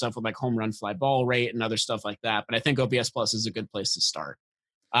deeper into stuff with like home run fly ball rate and other stuff like that. But I think OPS plus is a good place to start.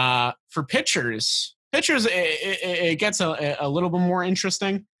 For pitchers, it gets a little bit more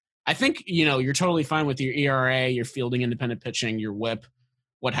interesting. I think, you're totally fine with your ERA, your fielding independent pitching, your whip,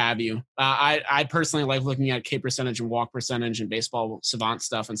 what have you. I personally like looking at K percentage and walk percentage and baseball savant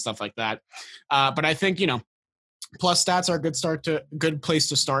stuff and stuff like that. But I think, plus stats are a good place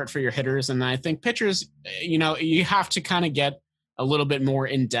to start for your hitters. And I think pitchers, you have to kind of get a little bit more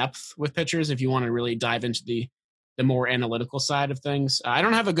in depth with pitchers if you want to really dive into the more analytical side of things. I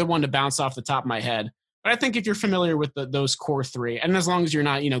don't have a good one to bounce off the top of my head. But I think if you're familiar with those core three, and as long as you're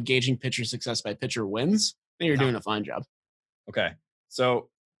not, gauging pitcher success by pitcher wins, then you're doing a fine job. Okay. So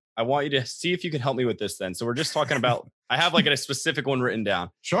I want you to see if you can help me with this then. So we're just talking about, I have like a specific one written down.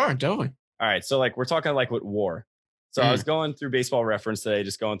 Sure, totally. All right. So like we're talking like with WAR. So I was going through Baseball Reference today,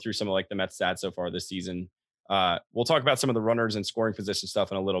 just going through some of like the Mets stats so far this season. We'll talk about some of the runners and scoring position stuff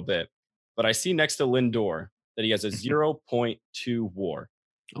in a little bit. But I see next to Lindor that he has a 0.2 WAR.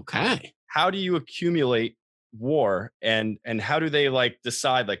 Okay. How do you accumulate WAR and how do they like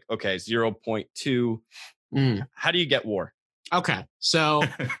decide like, okay, 0.2, how do you get WAR? Okay. So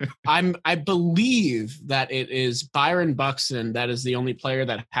I believe that it is Byron Buxton that is the only player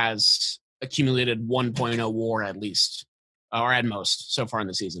that has accumulated 1.0 WAR at least, or at most so far in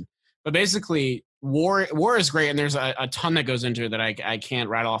the season. But basically WAR is great. And there's a ton that goes into it that I can't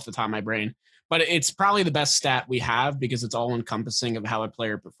rattle off the top of my brain, but it's probably the best stat we have because it's all encompassing of how a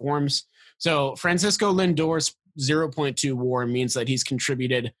player performs. So Francisco Lindor's 0.2 WAR means that he's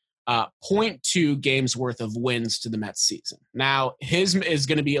contributed 0.2 games worth of wins to the Mets season. Now, his is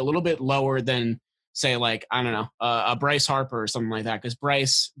going to be a little bit lower than, say, like, I don't know, a Bryce Harper or something like that, because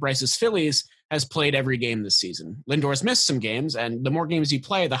Bryce's Phillies has played every game this season. Lindor's missed some games, and the more games you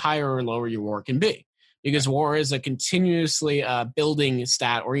play, the higher or lower your WAR can be, because WAR is a continuously building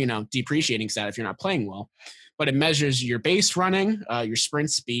stat or, depreciating stat if you're not playing well. But it measures your base running, your sprint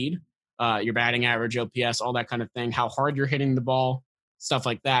speed, your batting average, OPS, all that kind of thing, how hard you're hitting the ball, stuff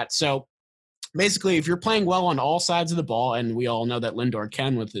like that. So basically, if you're playing well on all sides of the ball, and we all know that Lindor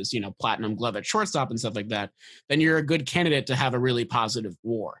can with his, platinum glove at shortstop and stuff like that, then you're a good candidate to have a really positive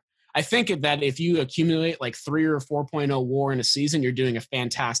WAR. I think that if you accumulate like 3 or 4.0 WAR in a season, you're doing a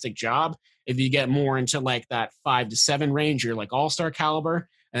fantastic job. If you get more into like that 5 to 7 range, you're like all-star caliber.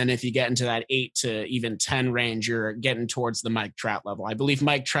 And then if you get into that 8 to even 10 range, you're getting towards the Mike Trout level. I believe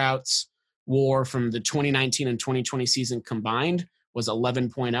Mike Trout's WAR from the 2019 and 2020 season combined was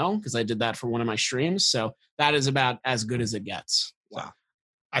 11.0 because I did that for one of my streams. So that is about as good as it gets. Wow.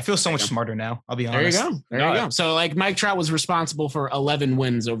 I feel so much smarter now. I'll be honest. There you go. So like Mike Trout was responsible for 11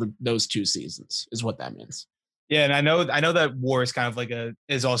 wins over those 2 seasons is what that means. Yeah. And I know that WAR is kind of like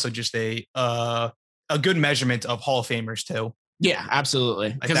is also just a good measurement of Hall of Famers too. Yeah,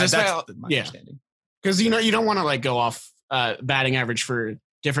 absolutely. Because that's my understanding. Because, you don't want to like go off batting average for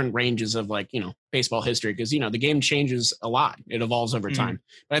different ranges of like, baseball history. Because, the game changes a lot. It evolves over time.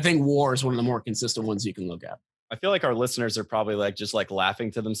 But I think WAR is one of the more consistent ones you can look at. I feel like our listeners are probably like just like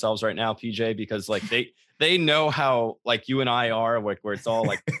laughing to themselves right now, PJ, because like they know how like you and I are, like where it's all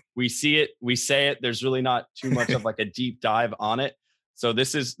like we see it, we say it. There's really not too much of like a deep dive on it. So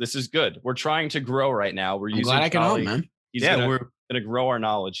this is good. We're trying to grow right now. We're using. Glad I can help, man. We're gonna grow our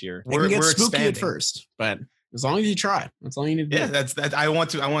knowledge here. We're spooky expanding at first, but as long as you try, that's all you need to do. Yeah, that's that. I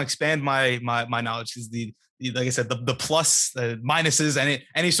want to expand my knowledge because the like I said, the plus, the minuses,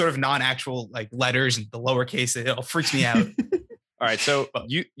 any sort of non-actual like letters and the lowercase, it all freaks me out. All right. So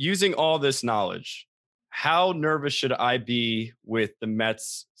using all this knowledge, how nervous should I be with the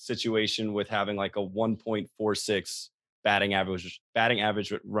Mets situation with having like a 1.46 batting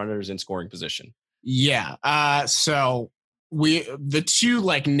average with runners in scoring position? Yeah. So the 2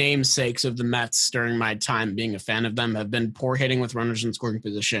 like namesakes of the Mets during my time being a fan of them have been poor hitting with runners in scoring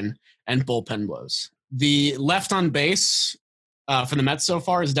position and bullpen blows. The left on base for the Mets so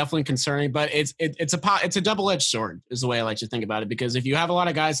far is definitely concerning, but it's a double-edged sword is the way I like to think about it, because if you have a lot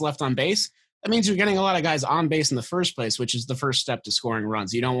of guys left on base, that means you're getting a lot of guys on base in the first place, which is the first step to scoring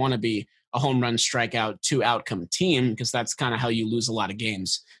runs. You don't want to be a home run strikeout 2 outcome team, because that's kind of how you lose a lot of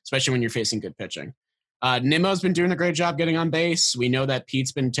games, especially when you're facing good pitching. Nimmo's been doing a great job getting on base. We know that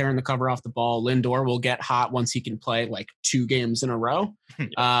Pete's been tearing the cover off the ball. Lindor will get hot once he can play like 2 games in a row.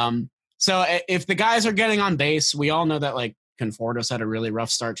 So if the guys are getting on base, we all know that like Conforto's had a really rough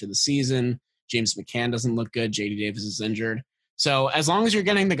start to the season. James McCann doesn't look good. JD Davis is injured. So as long as you're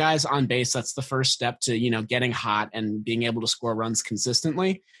getting the guys on base, that's the first step to, getting hot and being able to score runs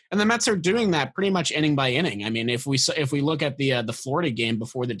consistently. And the Mets are doing that pretty much inning by inning. I mean, if we look at the Florida game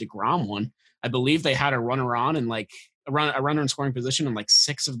before the DeGrom one, I believe they had a runner on and like a runner in scoring position in like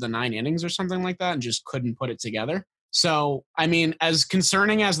 6 of the 9 innings or something like that, and just couldn't put it together. So, I mean, as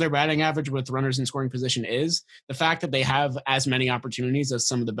concerning as their batting average with runners in scoring position is, the fact that they have as many opportunities as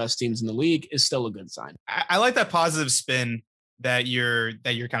some of the best teams in the league is still a good sign. I like that positive spin that you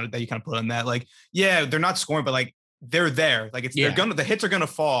kind of put on that. Like, yeah, they're not scoring, but like they're there. Like the hits are gonna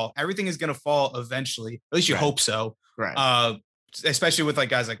fall. Everything is gonna fall eventually. At least you hope so. Right. Especially with like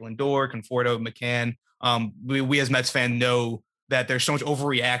guys like Lindor, Conforto, McCann. We as Mets fans know that there's so much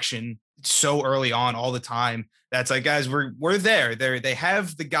overreaction so early on all the time. That's like, guys, we're there. They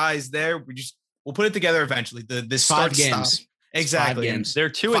have the guys there. We'll put it together eventually. This 5 games. Stop. Exactly. 5 games. They're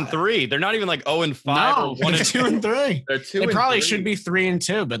 2-3. They're not even like 0-5 no, or 1-2. They're 2. They probably should be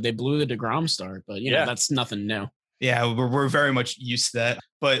 3-2, but they blew the DeGrom start. But you know, that's nothing new. Yeah, we're very much used to that.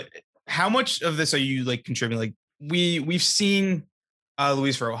 But how much of this are you like contributing? Like we've seen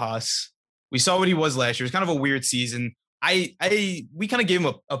Luis Rojas. We saw what he was last year. It was kind of a weird season. We kind of gave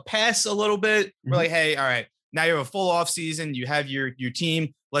him a pass a little bit. We're like, hey, all right, now you have a full off season. You have your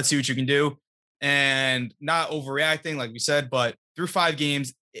team. Let's see what you can do. And not overreacting, like we said, but through 5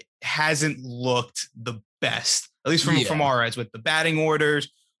 games, it hasn't looked the best, at least from our eyes, with the batting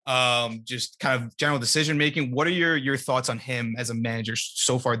orders, just kind of general decision making. What are your thoughts on him as a manager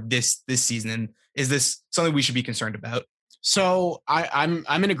so far this season? And is this something we should be concerned about? So I'm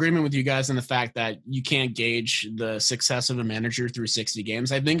in agreement with you guys on the fact that you can't gauge the success of a manager through 60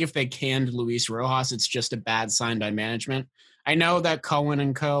 games. I think if they canned Luis Rojas, it's just a bad sign by management. I know that Cohen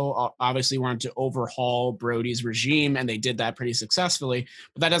and co. obviously wanted to overhaul Brody's regime, and they did that pretty successfully,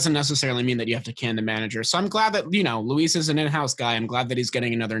 but that doesn't necessarily mean that you have to can the manager. So I'm glad that, Luis is an in-house guy. I'm glad that he's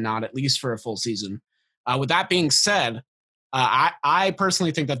getting another nod, at least for a full season. With that being said, I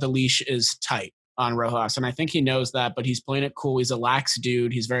personally think that the leash is tight on Rojas, and I think he knows that, but he's playing it cool. He's a lax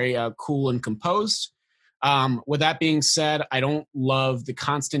dude. He's very cool and composed. With that being said, I don't love the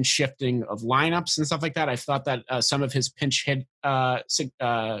constant shifting of lineups and stuff like that. I thought that some of his pinch hit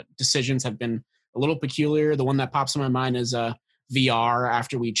decisions have been a little peculiar. The one that pops in my mind is VR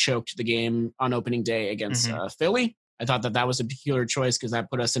after we choked the game on opening day against Philly. I thought that was a peculiar choice because that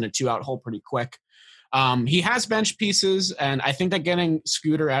put us in a 2-out hole pretty quick. He has bench pieces, and I think that getting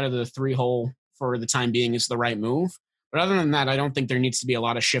Scooter out of the 3-hole for the time being is the right move. But other than that, I don't think there needs to be a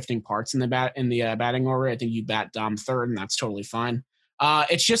lot of shifting parts in the batting order. I think you bat Dom third, and that's totally fine.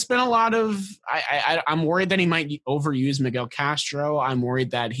 It's just been a lot of. I'm worried that he might overuse Miguel Castro. I'm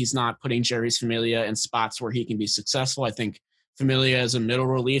worried that he's not putting Jeurys Familia in spots where he can be successful. I think Familia is a middle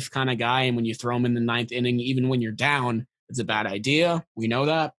relief kind of guy, and when you throw him in the 9th inning, even when you're down, it's a bad idea. We know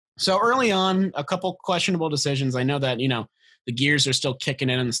that. So early on, a couple questionable decisions. I know that the gears are still kicking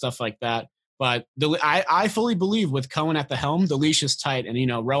in and stuff like that. But I fully believe with Cohen at the helm, the leash is tight,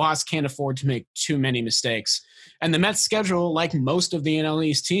 and Rojas can't afford to make too many mistakes. And the Mets' schedule, like most of the NL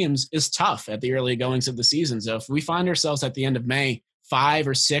East teams, is tough at the early goings of the season. So if we find ourselves at the end of May 5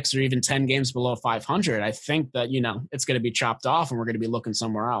 or 6 or even 10 games below 500, I think that it's going to be chopped off and we're going to be looking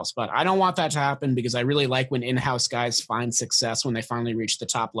somewhere else. But I don't want that to happen because I really like when in-house guys find success when they finally reach the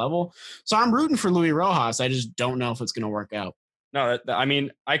top level. So I'm rooting for Luis Rojas. I just don't know if it's going to work out. No, I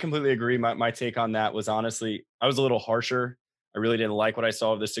mean, I completely agree. My take on that was honestly, I was a little harsher. I really didn't like what I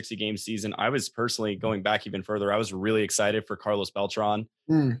saw of the 60-game season. I was personally going back even further. I was really excited for Carlos Beltran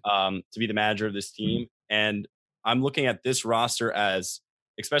to be the manager of this team. And I'm looking at this roster as,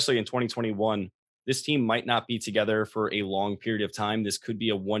 especially in 2021, this team might not be together for a long period of time. This could be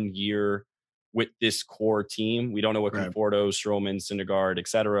a 1 year with this core team. We don't know what Conforto, Stroman, Syndergaard, et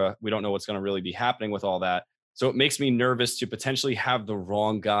cetera. We don't know what's going to really be happening with all that. So it makes me nervous to potentially have the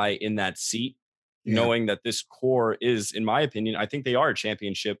wrong guy in that seat, knowing that this core is, in my opinion, I think they are a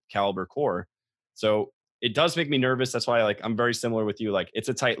championship caliber core. So it does make me nervous. That's why I'm very similar with you. It's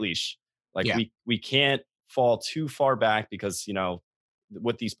a tight leash. We can't fall too far back because,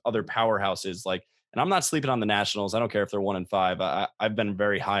 what these other powerhouses and I'm not sleeping on the Nationals. I don't care if they're 1-5. I've been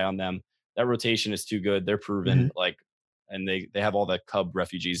very high on them. That rotation is too good. They're proven and they have all the Cub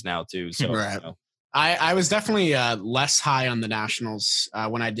refugees now too. So, I was definitely less high on the Nationals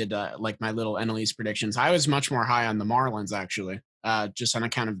when I did my little NL East predictions. I was much more high on the Marlins, actually, just on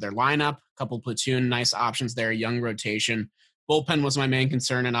account of their lineup, a couple platoon, nice options there, young rotation. Bullpen was my main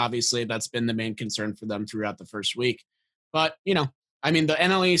concern, and obviously that's been the main concern for them throughout the first week. But, the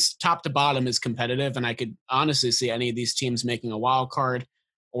NL East top to bottom is competitive, and I could honestly see any of these teams making a wild card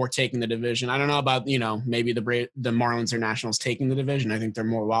or taking the division. I don't know about, maybe the Marlins or Nationals taking the division. I think they're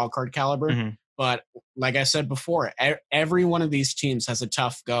more wild card caliber. Mm-hmm. But like I said before, every one of these teams has a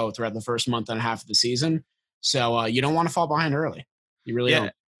tough go throughout the first month and a half of the season. So you don't want to fall behind early. You really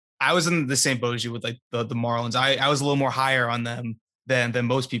don't. I was in the same boat as you with the Marlins. I was a little more higher on them than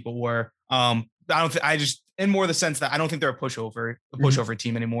most people were. I just in more the sense that I don't think they're a pushover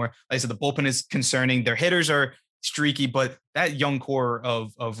team anymore. Like I said, the bullpen is concerning. Their hitters are streaky, but that young core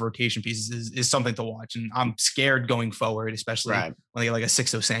of rotation pieces is something to watch. And I'm scared going forward, especially when they get a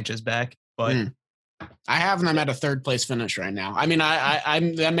Sixto Sanchez back. But I have them at a 3rd place finish right now. I mean,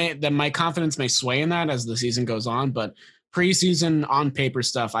 my confidence may sway in that as the season goes on, but preseason on paper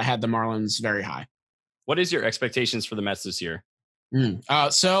stuff, I had the Marlins very high. What is your expectations for the Mets this year?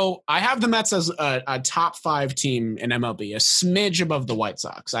 So I have the Mets as a top 5 team in MLB, a smidge above the White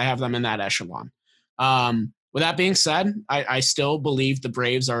Sox. I have them in that echelon. With that being said, I still believe the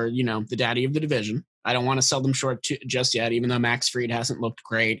Braves are, the daddy of the division. I don't want to sell them short just yet, even though Max Fried hasn't looked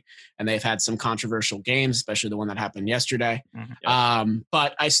great and they've had some controversial games, especially the one that happened yesterday.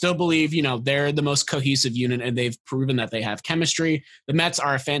 But I still believe, they're the most cohesive unit and they've proven that they have chemistry. The Mets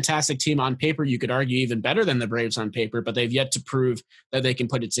are a fantastic team on paper. You could argue even better than the Braves on paper, but they've yet to prove that they can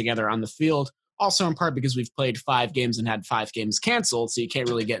put it together on the field. Also in part because we've played 5 games and had 5 games canceled, so you can't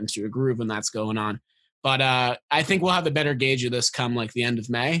really get into a groove when that's going on. But I think we'll have a better gauge of this come the end of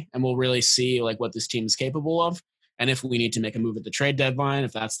May, and we'll really see what this team is capable of, and if we need to make a move at the trade deadline,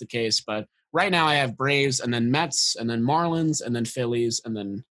 if that's the case. But right now, I have Braves, and then Mets, and then Marlins, and then Phillies, and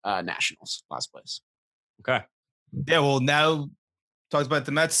then Nationals last place. Okay. Yeah. Well, now talked about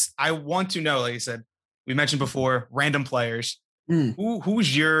the Mets. I want to know, like I said, we mentioned before, random players.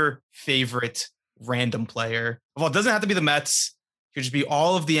 Who's your favorite random player? Well, it doesn't have to be the Mets. It could just be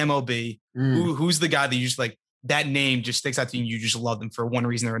all of the MLB. Who's the guy that you just that name just sticks out to you and you just love them for one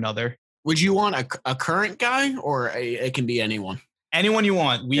reason or another? Would you want a current guy or it can be anyone? Anyone you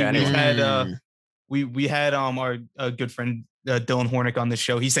want. We had our good friend Dylan Hornick on the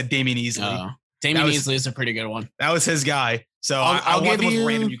show. He said Damian Easley. Damian Easley is a pretty good one. That was his guy. So I'll want the most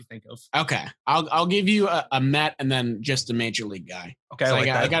random you can think of. Okay. I'll give you a Met and then just a major league guy. Okay. So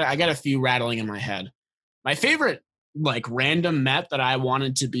I got a few rattling in my head. My favorite random Met that I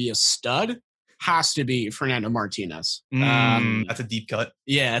wanted to be a stud has to be Fernando Martinez. That's a deep cut.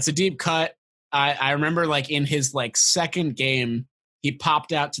 Yeah, it's a deep cut. I remember in his second game, he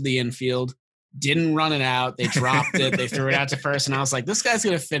popped out to the infield didn't run it out. They dropped it. They threw it out to first. And I was like, this guy's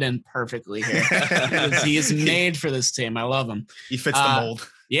going to fit in perfectly here. He is made for this team. I love him. He fits the mold.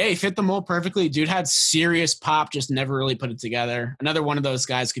 Yeah, he fit the mold perfectly. Dude had serious pop, just never really put it together. Another one of those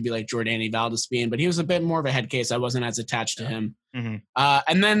guys could be like Jordani Valdespin, but he was a bit more of a head case. I wasn't as attached to him. Mm-hmm.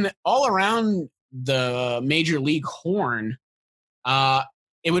 And then all around the major league horn,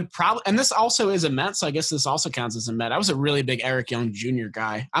 it would probably, and this also is a Met, so I guess this also counts as a Met. I was a really big Eric Young Jr.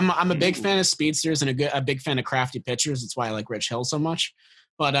 guy. I'm a big fan of speedsters and a big fan of crafty pitchers. That's why I like Rich Hill so much.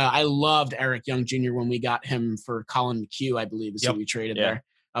 But I loved Eric Young Jr. when we got him for Colin McHugh, I believe, is who we traded there.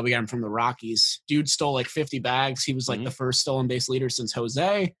 We got him from the Rockies. Dude stole like 50 bags. He was like the first stolen base leader since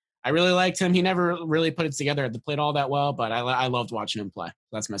Jose. I really liked him. He never really put it together at the plate all that well, but I loved watching him play.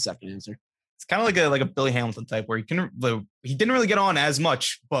 That's my second answer. It's kind of like a Billy Hamilton type where he didn't really get on as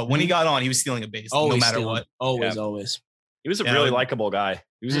much, but when he got on, he was stealing a base no matter what. Always. He was a really likable guy.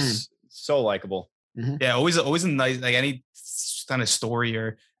 He was just so likable. Yeah, always a nice, like any kind of story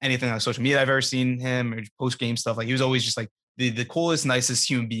or anything on social media I've ever seen him or post game stuff. Like he was always just like the coolest, nicest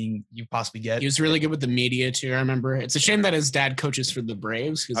human being you possibly get. He was really good with the media too. I remember. It's a shame that his dad coaches for the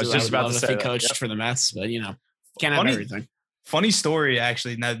Braves because I would love if he coached for the Mets, but can't have everything. Funny story,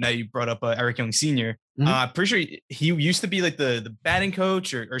 actually. Now you brought up Eric Young Sr. I'm pretty sure he used to be like the batting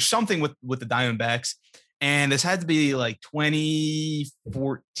coach or something with the Diamondbacks, and this had to be like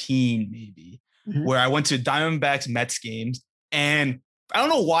 2014 maybe, where I went to Diamondbacks Mets games, and I don't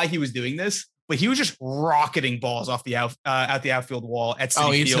know why he was doing this, but he was just rocketing balls off the out the outfield wall at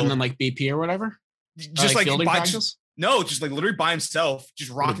Citi Field. He's in like BP or whatever. Just like fielding practice. No, just like literally by himself, just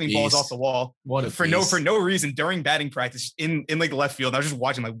rocketing balls off the wall. For no reason during batting practice in like left field. And I was just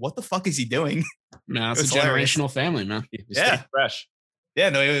watching, like, what the fuck is he doing? Man, it's a generational family, man. Yeah, fresh. Yeah,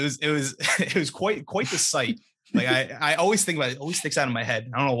 no, it was quite the sight. Like I always think about it. It always sticks out in my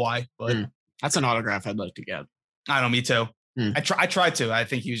head. I don't know why, but that's an autograph I'd like to get. I know, me too. I tried to. I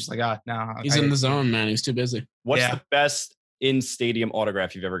think he was just like, no. He's in the zone, man. He's too busy. What's the best in-stadium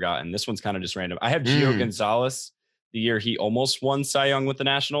autograph you've ever gotten? This one's kind of just random. I have Gio Gonzalez. The year he almost won Cy Young with the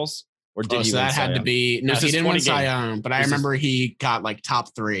Nationals, or did he? So that had to be no. He didn't win Cy Young, but I remember he got like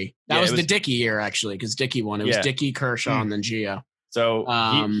top 3. That was the Dickey year actually, because Dickey won. It was Dickey, Kershaw, and then Gio. So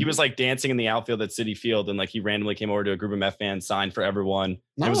he was like dancing in the outfield at Citi Field, and like he randomly came over to a group of Met fans, signed for everyone.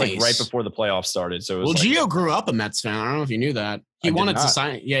 Nice. It was like right before the playoffs started. So it was Gio grew up a Mets fan. I don't know if you knew that. He wanted to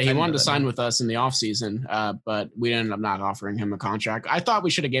sign. Yeah, he wanted to sign with us in the offseason, but we ended up not offering him a contract. I thought we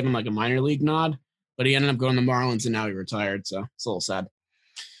should have gave him like a minor league nod. But he ended up going to Marlins, and now he retired. So it's a little sad.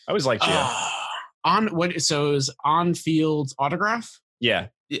 I always liked Gio. So it was on-field autograph? Yeah.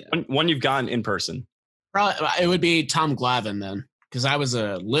 One you've gotten in person. Probably it would be Tom Glavine then, because I was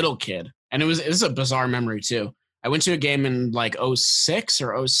a little kid, and it was a bizarre memory too. I went to a game in like 06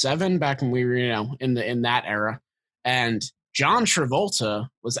 or 07 back when we were in that era, and John Travolta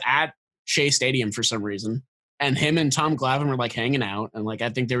was at Shea Stadium for some reason. And him and Tom Glavine were like hanging out, and like I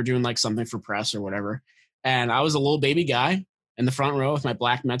think they were doing like something for press or whatever. And I was a little baby guy in the front row with my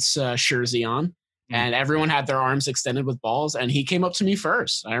Black Mets jersey on, and everyone had their arms extended with balls. And he came up to me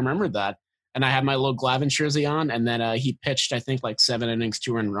first. I remembered that, and I had my little Glavine jersey on. And then he pitched, I think, like 7 innings,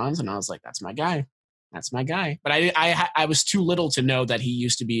 2 earned runs, and I was like, "That's my guy. That's my guy." But I was too little to know that he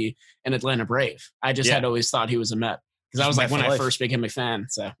used to be an Atlanta Brave. I just had always thought he was a Met because I was like when I first became a fan.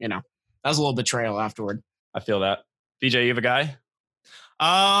 So that was a little betrayal afterward. I feel that. BJ, you have a guy?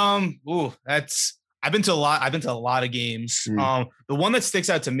 I've been to a lot of games. The one that sticks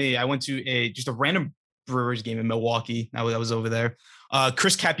out to me, I went to just a random Brewers game in Milwaukee. I was over there.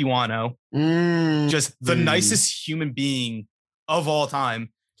 Chris Capuano, just the nicest human being of all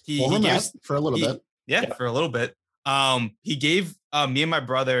time. He gave for a little bit. Yeah, for a little bit. He gave me and my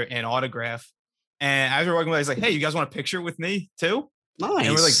brother an autograph, and as we were walking by, he's like, "Hey, you guys want a picture with me too?" Nice.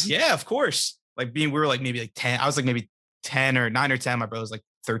 And we're like, "Yeah, of course." Like we were like maybe like 10. I was like maybe 10 or 9 or 10. My brother was like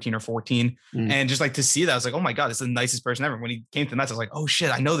 13 or 14. And just like to see that, I was like, oh my God, this is the nicest person ever. When he came to the Mets, I was like, oh shit,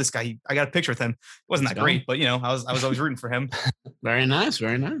 I know this guy. I got a picture with him. It wasn't that great, but I was always rooting for him. Very nice.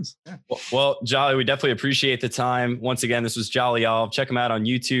 Very nice. Yeah. Well, Jolly, we definitely appreciate the time. Once again, this was Jolly Olive. Check him out on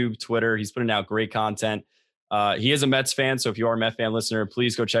YouTube, Twitter. He's putting out great content. He is a Mets fan. So if you are a Met fan listener,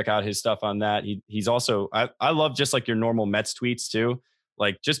 please go check out his stuff on that. He's also, I love just like your normal Mets tweets too.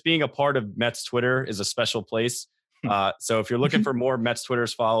 Like just being a part of Mets Twitter is a special place. So if you're looking for more Mets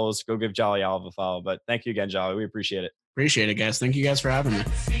Twitter's follows, go give Jolly Olive a follow. But thank you again, Jolly. We appreciate it. Appreciate it, guys. Thank you guys for having me.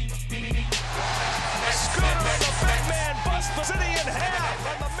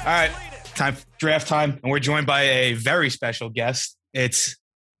 All right, draft time. And we're joined by a very special guest. It's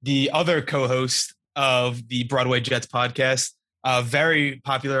the other co-host of the Broadway Jets podcast, very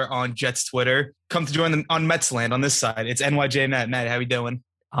popular on Jets Twitter. Come to join them on Mets land on this side. It's NYJ Matt. Matt, how you doing?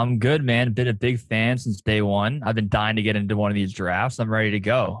 I'm good, man. Been a big fan since day one. I've been dying to get into one of these drafts. I'm ready to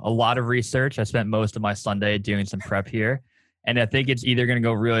go. A lot of research. I spent most of my Sunday doing some prep here, and I think it's either going to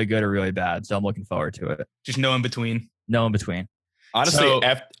go really good or really bad. So I'm looking forward to it. Just no in between. No in between. Honestly,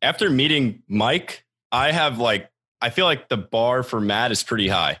 after meeting Mike, I feel like the bar for Matt is pretty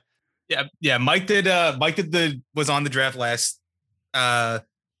high. Yeah. Mike was on the draft last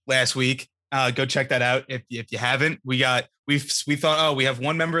week. Go check that out if you haven't. We thought, we have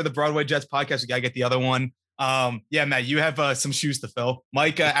one member of the Broadway Jets podcast. We gotta get the other one. Matt, you have some shoes to fill.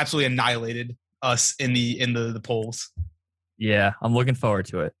 Mike absolutely annihilated us in the polls. Yeah, I'm looking forward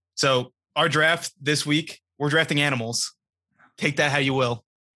to it. So our draft this week, we're drafting animals. Take that how you will.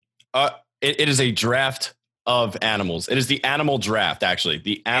 It is a draft of animals. It is the animal draft, actually.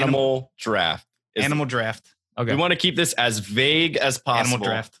 The animal draft. Animal draft. Okay. We want to keep this as vague as possible. Animal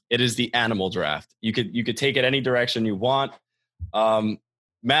draft. It is the animal draft. You could take it any direction you want.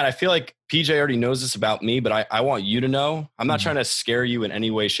 Matt, I feel like PJ already knows this about me, but I want you to know. I'm not trying to scare you in any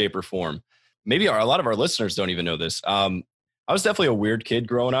way, shape, or form. Maybe a lot of our listeners don't even know this. I was definitely a weird kid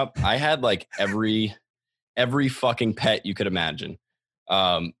growing up. I had like every fucking pet you could imagine.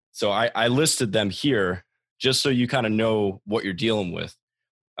 So I listed them here just so you kind of know what you're dealing with.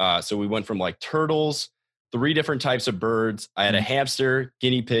 So we went from like turtles, 3 different types of birds. I had a hamster,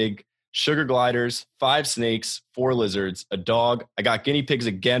 guinea pig, sugar gliders, 5 snakes, 4 lizards, a dog. I got guinea pigs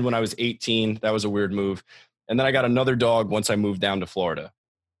again when I was 18. That was a weird move. And then I got another dog once I moved down to Florida.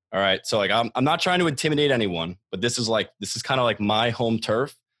 All right. So like, I'm not trying to intimidate anyone, but this is kind of like my home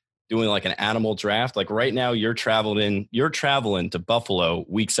turf, doing like an animal draft. Like right now you're traveling to Buffalo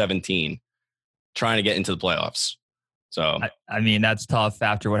week 17, trying to get into the playoffs. So, I mean, that's tough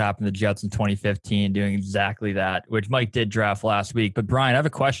after what happened to the Jets in 2015, doing exactly that, which Mike did draft last week. But Brian, I have a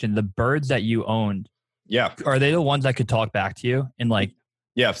question. The birds that you owned, yeah, are they the ones that could talk back to you? And like,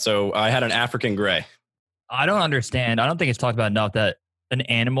 yeah. So I had an African gray. I don't understand. I don't think it's talked about enough that an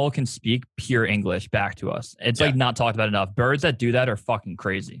animal can speak pure English back to us. It's like not talked about enough. Birds that do that are fucking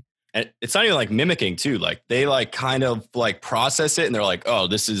crazy. And it's not even like mimicking too. Like they like kind of like process it and they're like, oh,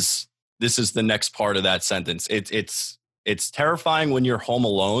 this is the next part of that sentence. It's terrifying when you're home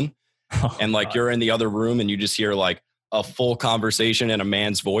alone and like you're in the other room and you just hear like a full conversation in a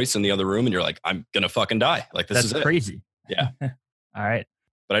man's voice in the other room and you're like, I'm going to fucking die. Like this is crazy. Yeah. All right.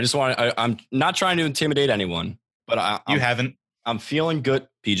 But I just I'm not trying to intimidate anyone, but I'm feeling good,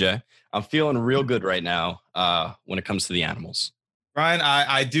 PJ. I'm feeling real good right now when it comes to the animals. Ryan,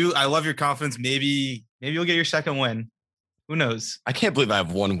 I love your confidence. Maybe you'll get your second win. Who knows? I can't believe I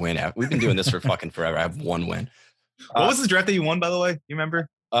have one win. We've been doing this for fucking forever. I have one win. What was the draft that you won, by the way? You remember?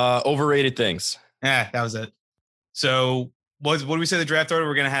 Overrated things. Yeah, that was it. So what did we say the draft order?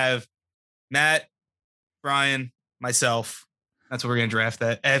 We're going to have Matt, Brian, myself. That's what we're going to draft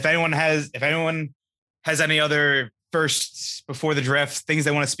that. If anyone has any other firsts before the draft things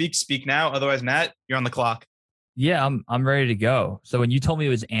they want to speak now. Otherwise, Matt, you're on the clock. Yeah, I'm ready to go. So when you told me it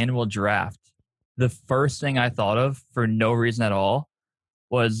was annual draft, the first thing I thought of for no reason at all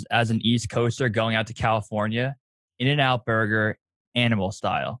was as an East Coaster going out to California, In-N-Out Burger, animal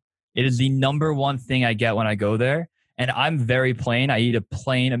style. It is the number one thing I get when I go there. And I'm very plain. I eat a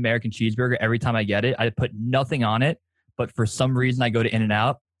plain American cheeseburger every time I get it. I put nothing on it. But for some reason, I go to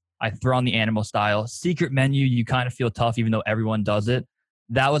In-N-Out. I throw on the animal style. Secret menu, you kind of feel tough, even though everyone does it.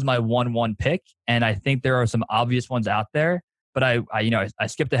 That was my 1-1 pick. And I think there are some obvious ones out there. But I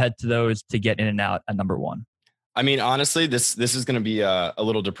skipped ahead to those to get In-N-Out at number 1. I mean, honestly, this is going to be a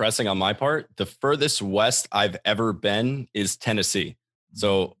little depressing on my part. The furthest west I've ever been is Tennessee.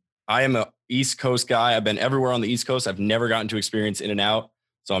 So I am an East Coast guy. I've been everywhere on the East Coast. I've never gotten to experience In-N-Out.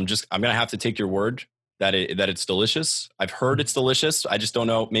 So I'm going to have to take your word that it's delicious. I've heard it's delicious. I just don't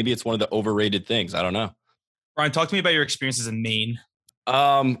know. Maybe it's one of the overrated things. I don't know. Brian, talk to me about your experiences in Maine.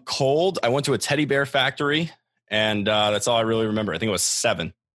 Cold. I went to a teddy bear factory, and that's all I really remember. I think it was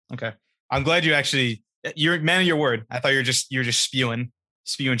 7. Okay. I'm glad you're a man of your word. I thought you're just spewing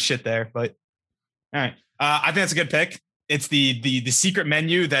shit there, but all right. I think that's a good pick. It's the secret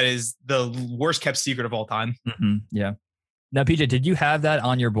menu that is the worst kept secret of all time. Mm-hmm. Yeah. Now, PJ, did you have that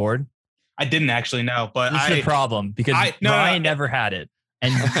on your board? I didn't actually know, but this is the problem because Brian never had it,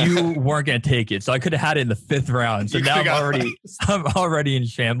 and you weren't going to take it. So I could have had it in the 5th round. So now I'm already in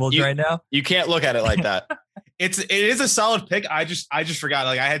shambles right now. You can't look at it like that. It is a solid pick. I just forgot.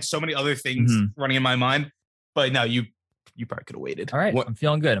 Like I had so many other things running in my mind, but no, you probably could have waited. All right. I'm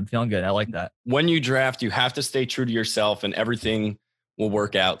feeling good. I like that. When you draft, you have to stay true to yourself and everything will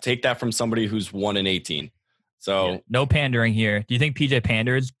work out. Take that from somebody who's 1 in 18. So Yeah, no pandering here. Do you think PJ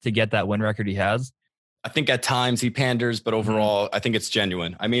panders to get that win record he has? I think at times he panders, but overall, I think it's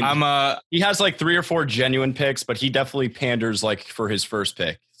genuine. I mean, he has like 3 or 4 genuine picks, but he definitely panders like for his first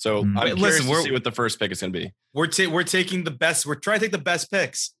pick. So I'm curious to see what the first pick is going to be. We're taking the best. We're trying to take the best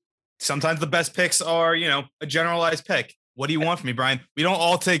picks. Sometimes the best picks are, a generalized pick. What do you want from me, Brian? We don't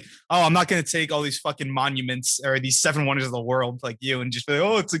all take, I'm not going to take all these fucking monuments or these 7 wonders of the world like you and just be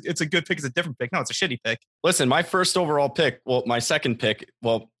like, it's a good pick. It's a different pick. No, it's a shitty pick. Listen, my first overall pick, my second pick,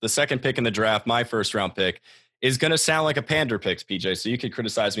 the second pick in the draft, my first round pick is going to sound like a pander pick, PJ. So you can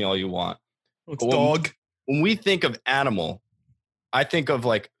criticize me all you want. It's dog. When we think of animal, I think of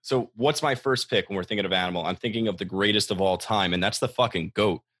so what's my first pick when we're thinking of animal? I'm thinking of the greatest of all time, and that's the fucking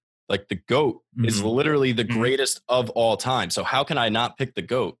GOAT. Like the GOAT is literally the greatest of all time. So how can I not pick the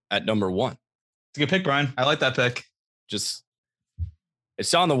GOAT at number 1? It's a good pick, Brian. I like that pick. Just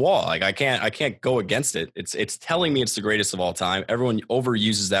it's on the wall. Like I can't go against it. It's telling me it's the greatest of all time. Everyone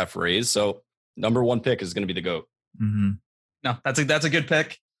overuses that phrase. So number 1 pick is going to be the GOAT. Mm-hmm. No, that's a good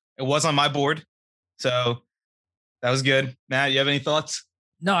pick. It was on my board. So that was good. Matt, you have any thoughts?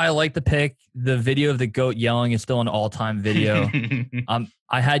 No, I like the pick. The video of the GOAT yelling is still an all-time video.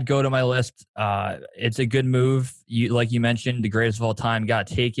 I had GOAT on my list. It's a good move. Like you mentioned, the greatest of all time. Got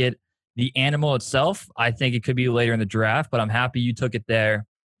to take it. The animal itself, I think it could be later in the draft, but I'm happy you took it there.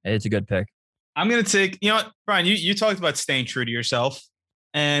 It's a good pick. I'm going to take, Brian, you talked about staying true to yourself,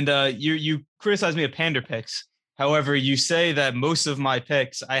 and you criticized me of pander picks. However, you say that most of my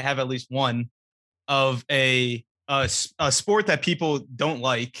picks, I have at least one of a sport that people don't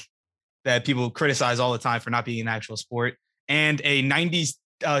like, that people criticize all the time for not being an actual sport, and a 90s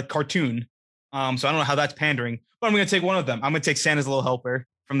cartoon. So I don't know how that's pandering, but I'm going to take one of them. I'm going to take Santa's Little Helper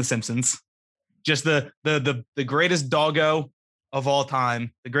from The Simpsons. Just the greatest doggo of all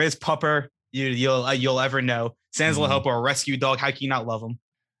time, the greatest pupper you'll ever know. Santa's Little Helper, a rescue dog. How can you not love him?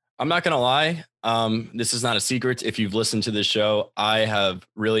 I'm not going to lie. This is not a secret. If you've listened to this show, I have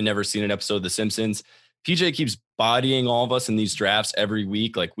really never seen an episode of The Simpsons. PJ keeps bodying all of us in these drafts every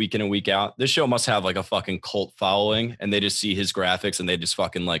week, like week in and week out. This show must have like a fucking cult following, and they just see his graphics and they just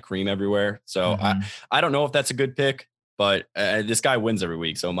fucking like cream everywhere. So I don't know if that's a good pick, but this guy wins every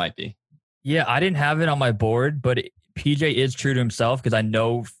week, so it might be. Yeah, I didn't have it on my board, but PJ is true to himself because I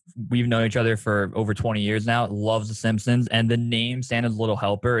know we've known each other for over 20 years now. Loves The Simpsons, and the name Santa's Little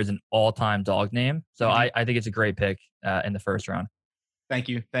Helper is an all-time dog name. So I think it's a great pick in the first round. Thank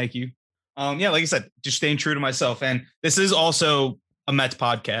you. Yeah, like I said, just staying true to myself. And this is also a Mets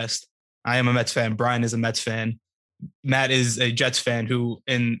podcast. I am a Mets fan. Brian is a Mets fan. Matt is a Jets fan who,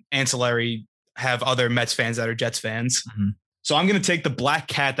 in ancillary, have other Mets fans that are Jets fans. Mm-hmm. So I'm going to take the black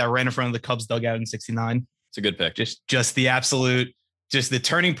cat that ran in front of the Cubs dugout in 69. It's a good pick. Just the absolute, just the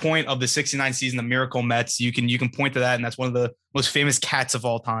turning point of the 69 season, the Miracle Mets. You can point to that, and that's one of the most famous cats of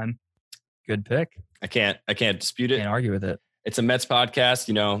all time. Good pick. I can't dispute it. Can't argue with it. It's a Mets podcast,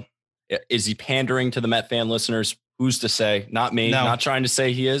 Is he pandering to the Met fan listeners? Who's to say? Not me. No. Not trying to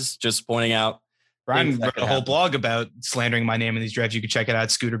say he is. Just pointing out. Brian wrote a whole blog about slandering my name in these drafts. You can check it out at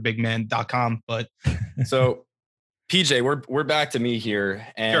scooterbigman.com. But so, PJ, we're back to me here,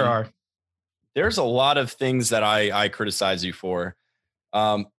 and sure are. There's a lot of things that I criticize you for,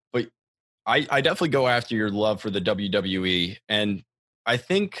 but I definitely go after your love for the WWE, and I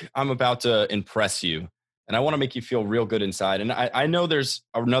think I'm about to impress you. And I want to make you feel real good inside. And I know there's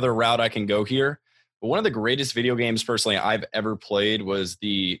another route I can go here, but one of the greatest video games personally I've ever played was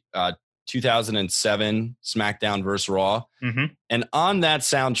the 2007 SmackDown vs. Raw. Mm-hmm. And on that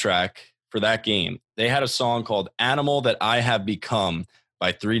soundtrack for that game, they had a song called Animal That I Have Become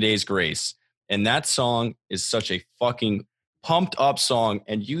by 3 Days Grace. And that song is such a fucking pumped up song.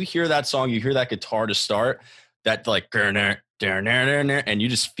 And you hear that song, you hear that guitar to start, that like, and you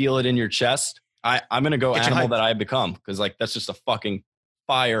just feel it in your chest. I'm going to go Animal That I Have Become because like that's just a fucking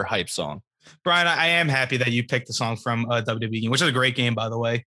fire hype song. Brian, I am happy that you picked the song from WWE game, which is a great game, by the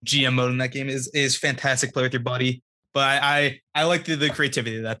way. GM mode in that game is fantastic. Play with your buddy. But I like the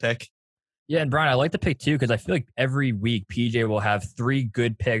creativity of that pick. Yeah, and Brian, I like the pick too because I feel like every week PJ will have 3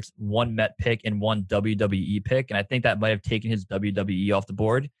 good picks, 1 Met pick, and 1 WWE pick. And I think that might have taken his WWE off the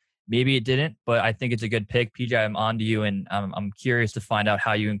board. Maybe it didn't, but I think it's a good pick. PJ, I'm on to you, and I'm curious to find out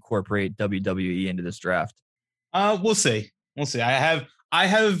how you incorporate WWE into this draft. We'll see. I'll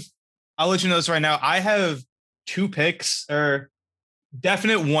let you know this right now. I have 2 picks, or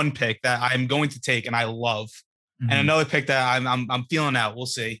definite 1 pick that I'm going to take and I love, and another pick that I'm feeling out. We'll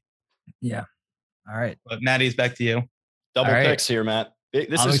see. Yeah. All right. But Maddie's back to you. Double picks here, Matt. I'm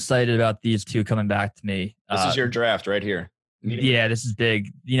excited about these 2 coming back to me. This is your draft right here. Yeah, this is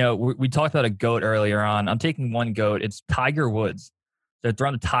big. You know, we talked about a GOAT earlier on. I'm taking one GOAT. It's Tiger Woods. They're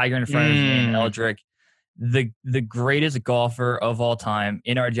throwing the Tiger in front of his name, Eldrick. The greatest golfer of all time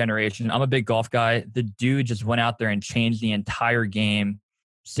in our generation. I'm a big golf guy. The dude just went out there and changed the entire game.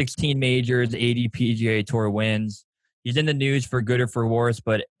 16 majors, 80 PGA Tour wins. He's in the news for good or for worse,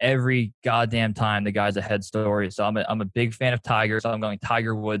 but every goddamn time the guy's a head story. So I'm a big fan of Tiger. So I'm going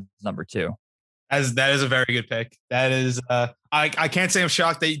Tiger Woods number 2. That is a very good pick. That is, I can't say I'm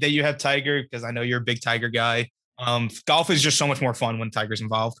shocked that you have Tiger because I know you're a big Tiger guy. Golf is just so much more fun when Tiger's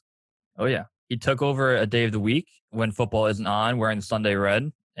involved. Oh yeah, he took over a day of the week when football isn't on, wearing the Sunday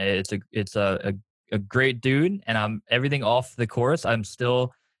red. It's a great dude, and I'm everything off the course. I'm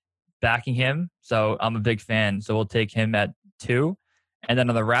still backing him, so I'm a big fan. So we'll take him at 2, and then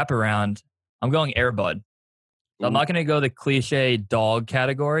on the wraparound, I'm going Air Bud. So I'm not going to go the cliche dog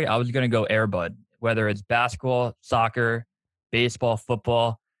category. I was going to go Air Bud, whether it's basketball, soccer, baseball,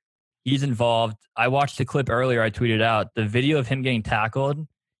 football. He's involved. I watched the clip earlier. I tweeted out the video of him getting tackled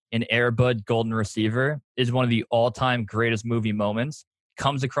in Air Bud Golden Receiver is one of the all-time greatest movie moments.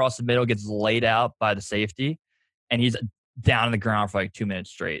 Comes across the middle, gets laid out by the safety, and he's down on the ground for like 2 minutes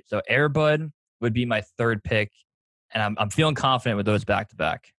straight. So Air Bud would be my 3rd pick, and I'm feeling confident with those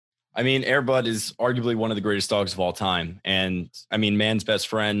back-to-back. I mean, Air Bud is arguably one of the greatest dogs of all time. And I mean, man's best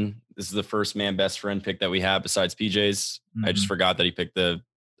friend. This is the first man best friend pick that we have besides PJ's. Mm-hmm. I just forgot that he picked a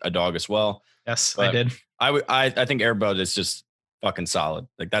dog as well. Yes, but I did. I think Air Bud is just fucking solid.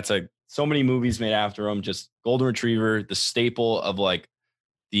 Like so many movies made after him. Just golden retriever, the staple of like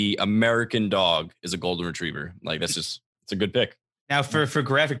the American dog is a golden retriever. Like it's a good pick. Now for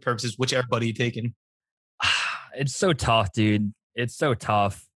graphic purposes, which Air Bud are you taking? It's so tough, dude. It's so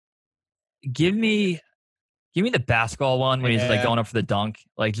tough. Give me the basketball one when he's like going up for the dunk,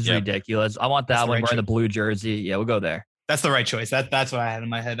 like just ridiculous. I want that one wearing the blue jersey. Yeah, we'll go there. That's the right choice. That's what I had in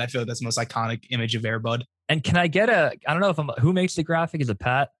my head. I feel like that's the most iconic image of Air Bud. And can I get I don't know who makes the graphic? Is it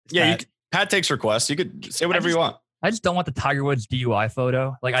Pat? Yeah, Pat takes requests. You could say whatever you want. I just don't want the Tiger Woods DUI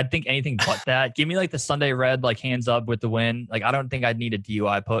photo. Like I'd think anything but that. Give me like the Sunday red, like hands up with the win. Like I don't think I'd need a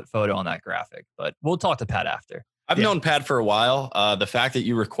DUI photo on that graphic, but we'll talk to Pat after. I've known Pat for a while. The fact that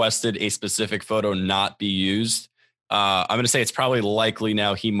you requested a specific photo not be used, I'm going to say it's probably likely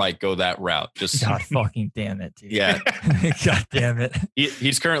now he might go that route. Just God fucking damn it, dude. Yeah. God damn it.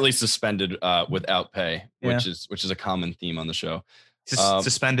 He's currently suspended without pay, which is a common theme on the show.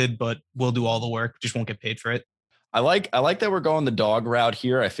 Suspended, but we'll do all the work. Just won't get paid for it. I like that we're going the dog route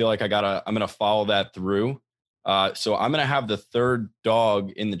here. I feel like I'm going to follow that through. So I'm going to have the 3rd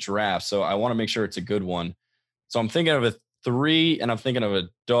dog in the draft. So I want to make sure it's a good one. So I'm thinking of a 3 and I'm thinking of a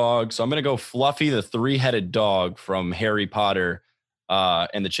dog. So I'm going to go Fluffy, the 3-headed dog from Harry Potter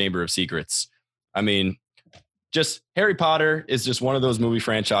and the Chamber of Secrets. I mean, just Harry Potter is just one of those movie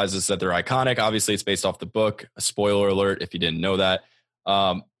franchises that they're iconic. Obviously, it's based off the book. A spoiler alert if you didn't know that.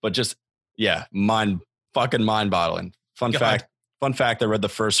 But just, mind-boggling. Fun fact, I read the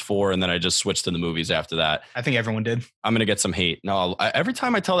first 4 and then I just switched to the movies after that. I think everyone did. I'm going to get some hate. No, every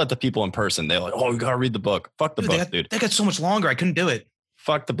time I tell that to people in person, they're like, oh, you got to read the book. Fuck the book, dude. That got so much longer. I couldn't do it.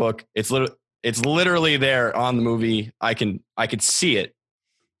 Fuck the book. It's literally there on the movie. I could see it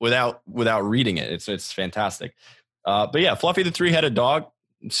without reading it. It's fantastic. But yeah, Fluffy the 3-headed dog.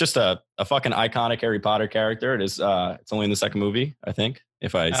 It's just a fucking iconic Harry Potter character. It is. It's only in the 2nd movie, I think,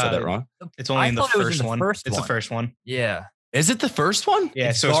 if I said that wrong. It's only in the first one. It's the first one. Yeah. Is it the first one? Yeah,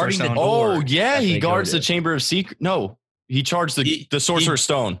 it's guarding the door. Oh, yeah, he guards the Chamber of Secret. No, he charged the Sorcerer's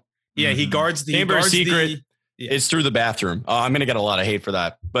Stone. Yeah, he guards the Chamber of Secret. Is through the bathroom. I'm going to get a lot of hate for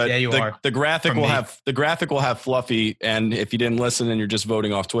that. But the graphic will have Fluffy, and if you didn't listen and you're just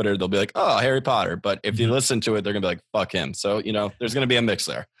voting off Twitter, they'll be like, "Oh, Harry Potter." But if you listen to it, they're going to be like, "Fuck him." So there's going to be a mix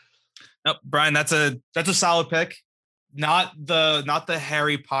there. No, Brian, that's a solid pick. Not the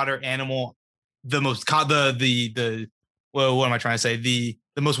Harry Potter animal. The most well, what am I trying to say? The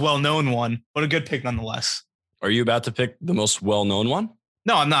most well-known one, but a good pick nonetheless. Are you about to pick the most well-known one?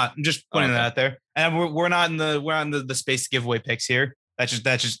 No, I'm not. I'm just putting that out there. And we're not in the space to give away picks here. That's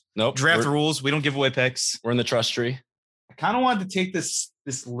just nope. Draft rules. We don't give away picks. We're in the trust tree. I kind of wanted to take this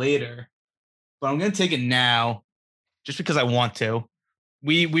later, but I'm going to take it now just because I want to.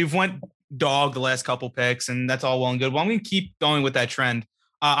 We've went dog the last couple picks, and that's all well and good. Well, I'm going to keep going with that trend.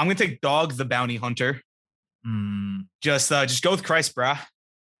 I'm going to take Dog the Bounty Hunter. Just go with Christ, brah.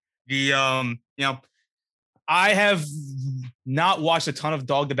 I have not watched a ton of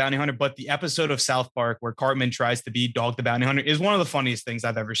Dog the Bounty Hunter, but the episode of South Park where Cartman tries to be Dog the Bounty Hunter is one of the funniest things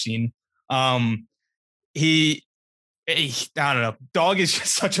I've ever seen. I don't know. Dog is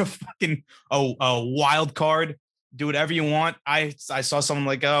just such a fucking a wild card. do whatever you want. I saw someone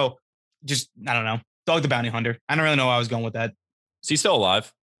like, oh, just, I don't know, Dog the Bounty Hunter. I don't really know where I was going with that. Is he still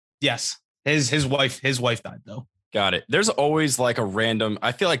alive? Yes. His wife died though. Got it. There's always like a random,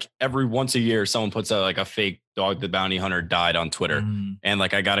 I feel like every once a year, someone puts out like a fake Dog the Bounty Hunter died on Twitter. And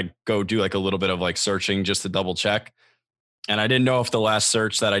like, I got to go do like a little bit of like searching just to double check. And I didn't know if the last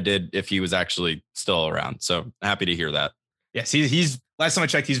search that I did, if he was actually still around. So happy to hear that. Yes. He's last time I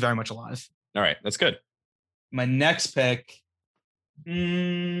checked, he's very much alive. All right. That's good. My next pick.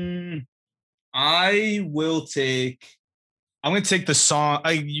 I'm going to take the song.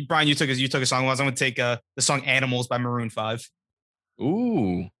 Brian, you took a song. I'm going to take the song "Animals" by Maroon 5.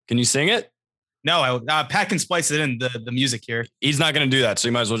 Ooh, can you sing it? No, Pat can splice it in the music here. He's not going to do that, so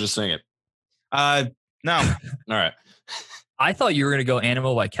you might as well just sing it. No. All right. I thought you were going to go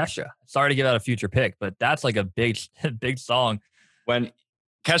 "Animal" by Kesha. Sorry to give out a future pick, but that's like a big song. When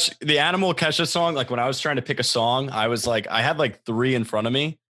Kesha, the Animal Kesha song, like when I was trying to pick a song, I was like, I had like 3 in front of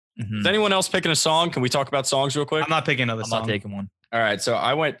me. Is anyone else picking a song? Can we talk about songs real quick? I'm not picking another song. I'm not taking one. All right. So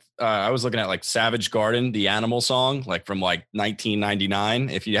I was looking at like Savage Garden, the Animal song, like from like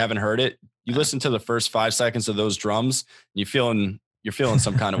 1999. If you haven't heard it, you listen to the first 5 seconds of those drums, and you're feeling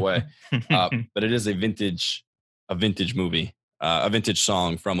some kind of way. But it is a vintage movie, a vintage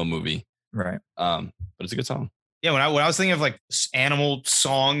song from a movie. Right. But it's a good song. Yeah. When I was thinking of like animal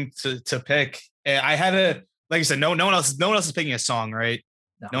song to pick, I had like I said, no one else is picking a song, right?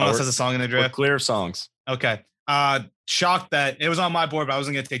 No one else has a song in the We're draft. clear of songs. Okay. Shocked that it was on my board, but I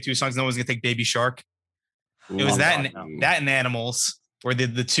wasn't going to take 2 songs. No one was going to take Baby Shark. It was that and Animals were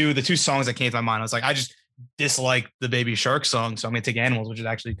the two songs that came to my mind. I was like, I just dislike the Baby Shark song, so I'm going to take Animals, which is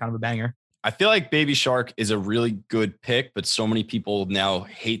actually kind of a banger. I feel like Baby Shark is a really good pick, but so many people now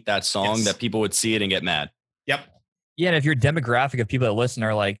hate that song that people would see it and get mad. Yep. Yeah, and if your demographic of people that listen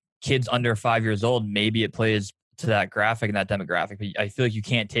are like kids under 5 years old, maybe it plays to that graphic and that demographic. But I feel like you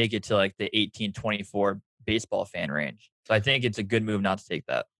can't take it to like the 18-24 baseball fan range. So I think it's a good move not to take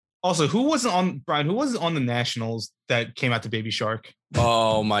that. Also, who wasn't on the Nationals that came out to Baby Shark?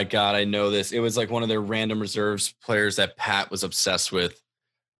 Oh my God, I know this. It was like one of their random reserves players that Pat was obsessed with.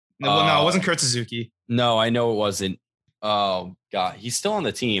 No, it wasn't Kurt Suzuki. No, I know it wasn't. Oh God, he's still on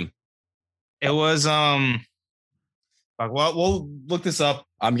the team. It was well, we'll look this up.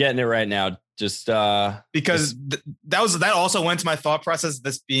 I'm getting it right now. Just because that also went to my thought process.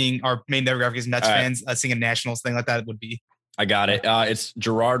 This being our main demographic is Mets fans, seeing a Nationals thing like that would be. I got it. It's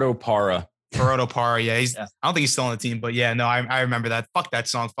Gerardo Parra. Yeah, I don't think he's still on the team, but yeah, no, I remember that. Fuck that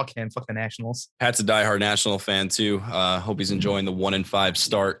song. Fuck him. Fuck the Nationals. Pat's a diehard National fan too. Hope he's enjoying the 1-5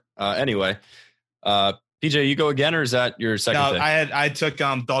 start. Anyway, PJ, you go again, or is that your second? No, I took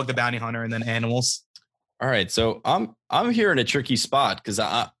Dog the Bounty Hunter and then Animals. All right, so I'm here in a tricky spot because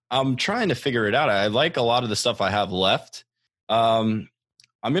I'm trying to figure it out. I like a lot of the stuff I have left. I'm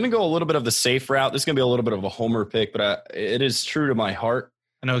going to go a little bit of the safe route. This is going to be a little bit of a homer pick, but it is true to my heart.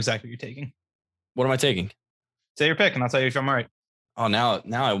 I know exactly what you're taking. What am I taking? Say your pick, and I'll tell you if I'm right. Oh,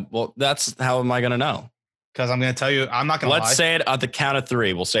 now, well, that's how am I going to know? Because I'm going to tell you, I'm not going to lie. Let's say it at the count of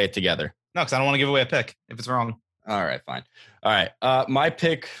 3. We'll say it together. No, because I don't want to give away a pick if it's wrong. All right, fine. All right. My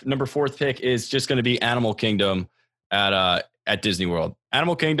pick, number 4th pick, is just going to be Animal Kingdom at Disney World.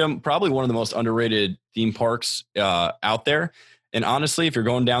 Animal Kingdom, probably one of the most underrated theme parks out there. And honestly, if you're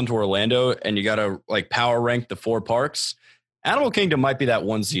going down to Orlando and you got to like power rank the 4 parks, Animal Kingdom might be that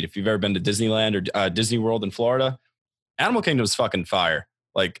 1 seat. If you've ever been to Disneyland or Disney World in Florida, Animal Kingdom is fucking fire.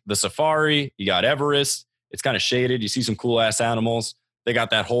 Like the safari, you got Everest. It's kind of shaded. You see some cool ass animals. They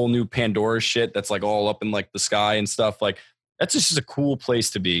got that whole new Pandora shit that's like all up in like the sky and stuff. Like that's just a cool place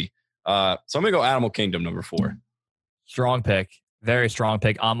to be. So I'm gonna go Animal Kingdom number 4. Strong pick. Very strong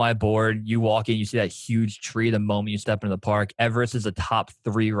pick. On my board, you walk in, you see that huge tree the moment you step into the park. Everest is a top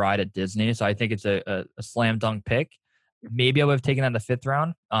 3 ride at Disney, so I think it's a slam dunk pick. Maybe I would have taken that in the 5th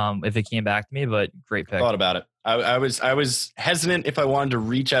round if it came back to me, but great pick. Thought about it. I was hesitant if I wanted to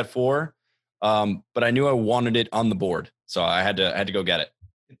reach at 4, but I knew I wanted it on the board, so I had to go get it.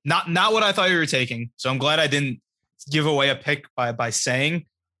 Not what I thought you were taking. So I'm glad I didn't give away a pick by saying.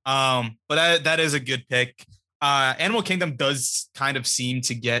 But that is a good pick. Animal Kingdom does kind of seem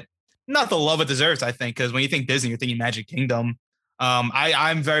to get not the love it deserves, I think, because when you think Disney, you're thinking Magic Kingdom.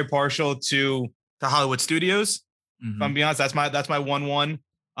 I'm very partial to Hollywood Studios. If I'm being honest, that's my 1-1.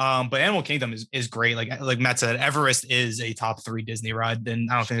 But Animal Kingdom is great. Like Matt said, Everest is a top 3 Disney ride, and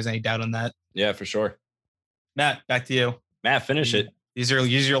I don't think there's any doubt on that. Yeah, for sure. Matt, back to you. Matt, finish it. These are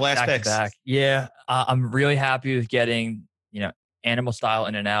your last picks. Back. Yeah, I'm really happy with getting Animal Style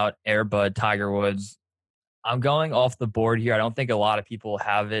In and Out, Air Bud, Tiger Woods. I'm going off the board here. I don't think a lot of people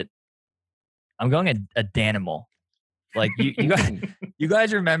have it. I'm going a Danimal. Like you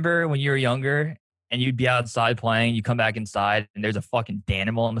guys remember when you were younger and you'd be outside playing, you come back inside and there's a fucking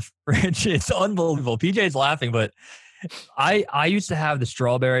Danimal in the fridge. It's unbelievable. PJ's laughing, but I used to have the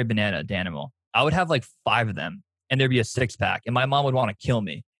strawberry banana Danimal. I would have like 5 of them and there'd be a 6-pack and my mom would want to kill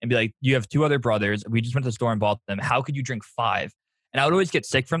me and be like, you have 2 other brothers. We just went to the store and bought them. How could you drink 5? And I would always get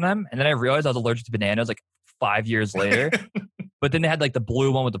sick from them. And then I realized I was allergic to bananas like 5 years later. But then they had like the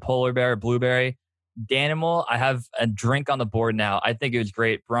blue one with the polar bear, blueberry. Danimal, I have a drink on the board now. I think it was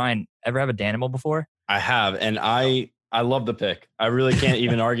great. Brian, ever have a Danimal before? I have, and I love the pick. I really can't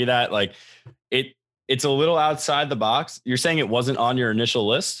even argue that. Like it's a little outside the box. You're saying it wasn't on your initial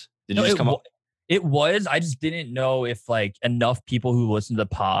list? Did you just come up? It was. I just didn't know if like enough people who listen to the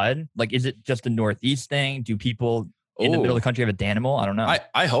pod, like, is it just a Northeast thing? Do people in the middle of the country have a Danimal? I don't know.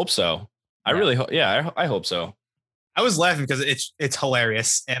 I hope so. I really hope. Yeah, I hope so. I was laughing because it's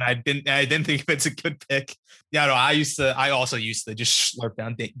hilarious, and I didn't think it's a good pick. Yeah, no, I also used to just slurp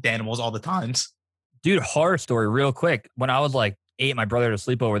down Danimals all the times. Dude, horror story, real quick. When I was like 8, my brother had a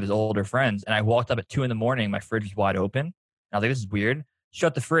sleepover with his older friends, and I walked up at 2 a.m. My fridge was wide open. And I was like, this is weird.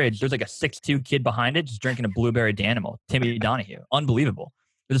 Shut the fridge. There's like a 6'2" kid behind it, just drinking a blueberry Danimal. Timmy Donahue, unbelievable.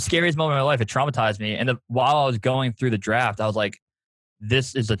 It was the scariest moment of my life. It traumatized me. And while I was going through the draft, I was like,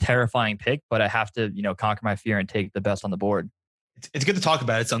 this is a terrifying pick, but I have to, conquer my fear and take the best on the board. It's good to talk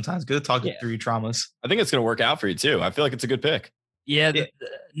about it sometimes. Good to talk through your traumas. I think it's going to work out for you too. I feel like it's a good pick. Yeah.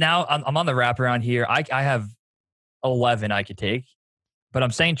 Now I'm on the wraparound here. I have 11 I could take, but I'm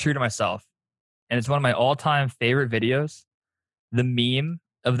staying true to myself. And it's one of my all-time favorite videos. The meme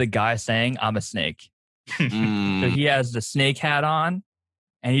of the guy saying, I'm a snake. So he has the snake hat on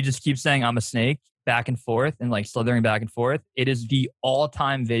and he just keeps saying, I'm a snake, back and forth and like slithering back and forth. It is the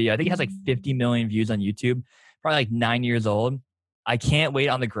all-time video. I think it has like 50 million views on YouTube, probably like 9 years old. I can't wait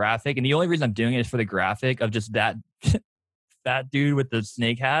on the graphic. And the only reason I'm doing it is for the graphic of just that fat dude with the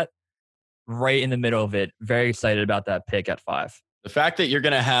snake hat right in the middle of it. Very excited about that pick at 5. The fact that you're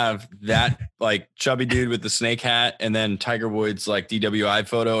going to have that like chubby dude with the snake hat and then Tiger Woods like DWI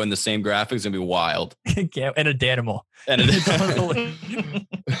photo in the same graphic is going to be wild. And a Danimal. And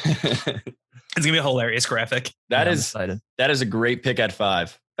It's gonna be a hilarious graphic. That is a great pick at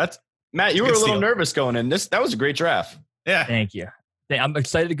 5. That's Matt. You were a little nervous going in. That was a great draft. Yeah. Thank you. I'm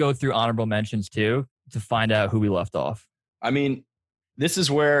excited to go through honorable mentions too to find out who we left off. I mean, this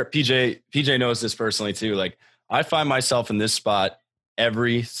is where PJ knows this personally too. Like I find myself in this spot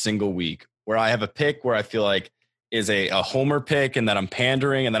every single week where I have a pick where I feel like is a homer pick and that I'm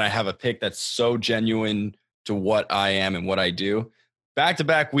pandering, and then I have a pick that's so genuine to what I am and what I do.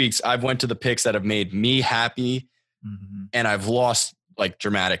 Back-to-back weeks, I've went to the picks that have made me happy, and I've lost like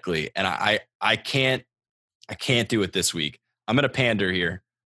dramatically. And I can't do it this week. I'm going to pander here,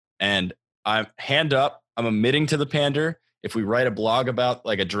 and I'm hand up. I'm admitting to the pander. If we write a blog about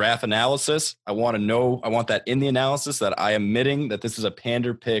like a draft analysis, I want that in the analysis that I am admitting that this is a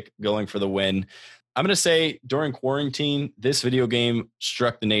pander pick going for the win. I'm going to say during quarantine, this video game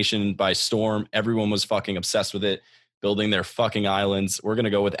struck the nation by storm. Everyone was fucking obsessed with it, building their fucking islands. We're going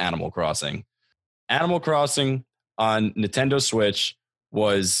to go with Animal Crossing. Animal Crossing on Nintendo Switch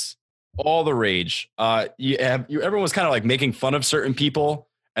was all the rage. Everyone was kind of like making fun of certain people,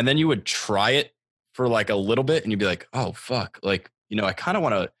 and then you would try it for like a little bit and you'd be like, oh, fuck. Like, I kind of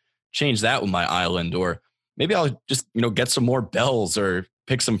want to change that with my island, or maybe I'll just, get some more bells or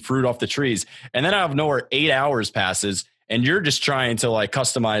pick some fruit off the trees. And then out of nowhere, 8 hours passes and you're just trying to like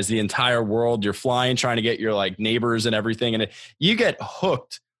customize the entire world. You're flying, trying to get your like neighbors and everything. And you get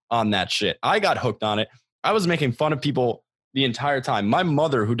hooked on that shit. I got hooked on it. I was making fun of people the entire time. My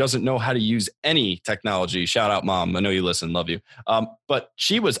mother, who doesn't know how to use any technology, shout out mom. I know you listen, love you. But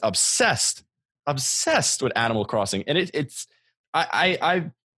she was obsessed with Animal Crossing. And it's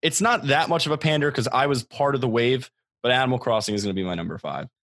not that much of a pander because I was part of the wave, but Animal Crossing is going to be my number 5.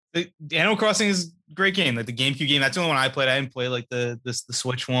 The Animal Crossing is a great game. Like the GameCube game. That's the only one I played. I didn't play like the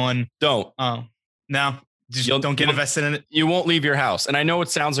Switch one. No, just don't get invested in it. You won't leave your house. And I know it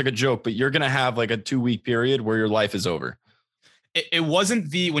sounds like a joke, but you're going to have like a 2-week period where your life is over. It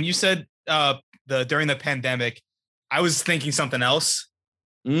wasn't when you said during the pandemic, I was thinking something else.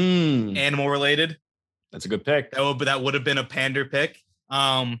 Animal related. That's a good pick. That would have been a pander pick.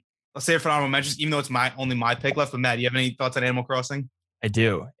 I'll say it for honorable mentions, even though it's only my pick left. But Matt, do you have any thoughts on Animal Crossing? I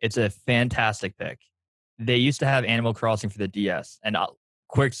do. It's a fantastic pick. They used to have Animal Crossing for the DS. And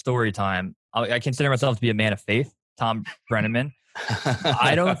quick story time. I consider myself to be a man of faith, Tom Brenneman.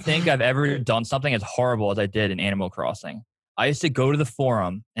 I don't think I've ever done something as horrible as I did in Animal Crossing. I used to go to the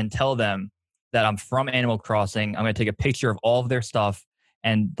forum and tell them that I'm from Animal Crossing. I'm going to take a picture of all of their stuff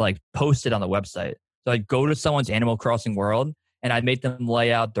and like post it on the website. So I'd go to someone's Animal Crossing world and I'd make them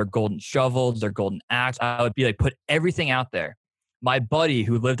lay out their golden shovels, their golden axe. I would be like, put everything out there. My buddy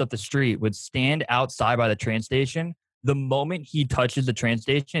who lived up the street would stand outside by the train station. The moment he touches the train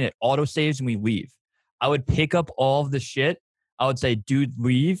station, it auto saves and we leave. I would pick up all of the shit. I would say, dude,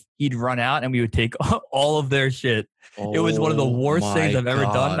 leave. He'd run out and we would take all of their shit. It was one of the worst things I've ever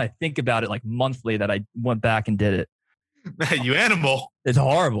done. And I think about it like monthly that I went back and did it. You animal. It's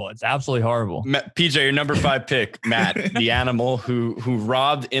horrible. It's absolutely horrible. PJ, your number 5 pick, Matt, the animal who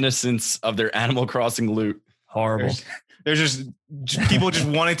robbed innocents of their Animal Crossing loot. Horrible. There's just people just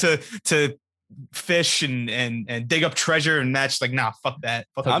wanting to fish and dig up treasure, and that's like, nah, fuck that.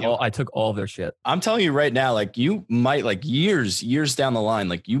 I took all of their shit. I'm telling you right now, like you might like years down the line,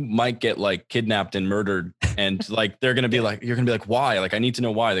 like you might get like kidnapped and murdered, and like they're gonna be like, you're gonna be like, why? Like I need to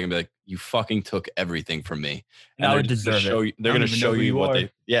know why. They're gonna be like, you fucking took everything from me. And I would deserve it. They're gonna show you what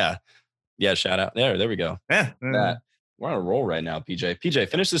they. Yeah. Shout out there we go. Yeah. We're on a roll right now, PJ. PJ,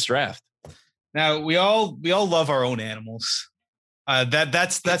 finish this draft. Now we all love our own animals.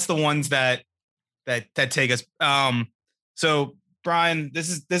 That's the ones that take us. So Brian, this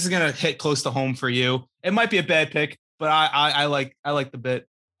is gonna hit close to home for you. It might be a bad pick, but I like the bit.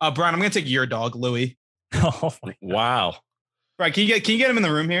 Brian, I'm gonna take your dog, Louie. Oh my God. Wow. Brian, can you get him in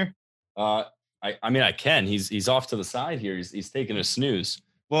the room here? I mean I can. He's off to the side here. He's taking a snooze.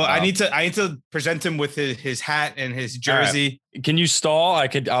 Well, I need to present him with his hat and his jersey. Right. Can you stall?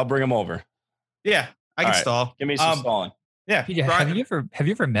 I'll bring him over. Yeah, I can stall. Give me some stalling. Yeah. PJ, Brian, have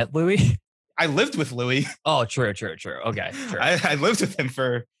you ever met Louis? I lived with Louis. Oh, true. Okay, sure. I lived with him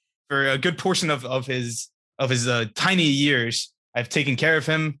for a good portion of his tiny years. I've taken care of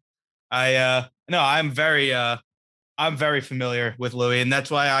him. I'm very familiar with Louis, and that's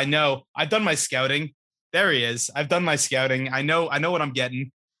why I know I've done my scouting. There he is. I've done my scouting. I know what I'm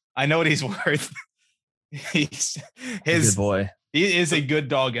getting. I know what he's worth. He's good boy. He is a good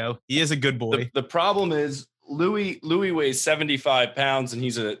doggo. He is a good boy. The problem is Louis weighs 75 pounds and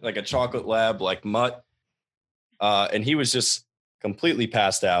he's like a chocolate lab like mutt. And he was just completely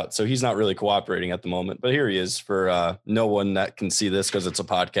passed out. So he's not really cooperating at the moment. But here he is for no one that can see this because it's a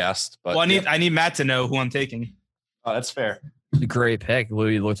podcast. But I need Matt to know who I'm taking. Oh, that's fair. It's a great pick.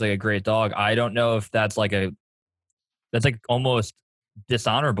 Louis looks like a great dog. I don't know if that's like almost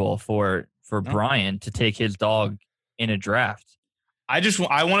dishonorable for Brian to take his dog in a draft. I do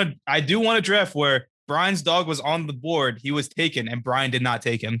want a draft where Brian's dog was on the board. He was taken and Brian did not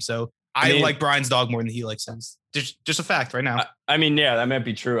take him. So I like Brian's dog more than he likes his. Just a fact right now. I mean, yeah, that might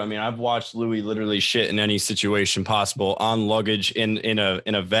be true. I mean, I've watched Louis literally shit in any situation possible, on luggage, in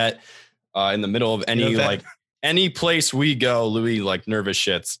a vet, in the middle of any place we go, Louis like nervous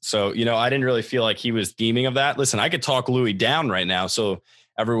shits. So, I didn't really feel like he was deeming of that. Listen, I could talk Louis down right now. So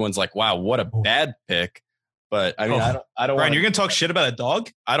everyone's like, wow, what a bad pick. But I mean, I don't. Brian, you're gonna talk shit about a dog?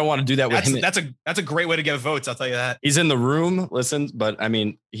 I don't want to do that with him. That's a great way to get votes. I'll tell you that. He's in the room. Listen, but I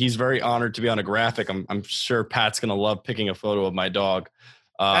mean, he's very honored to be on a graphic. I'm sure Pat's gonna love picking a photo of my dog.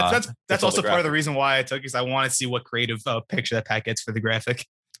 That's also part of the reason why I took, is I want to see what creative picture that Pat gets for the graphic.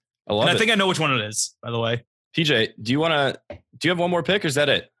 I think I know which one it is. By the way, PJ, do you have one more pick, or is that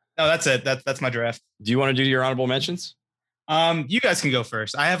it? No, that's it. That's my draft. Do you want to do your honorable mentions? You guys can go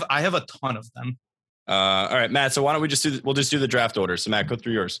first. I have a ton of them. All right, Matt. So why don't we'll just do the draft order. So Matt, go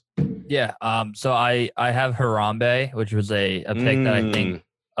through yours. Yeah. So I have Harambe, which was a pick that I think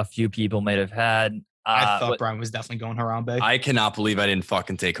a few people might have had. I thought Brian was definitely going Harambe. I cannot believe I didn't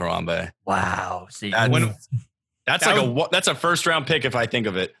fucking take Harambe. Wow. See, that's a first round pick if I think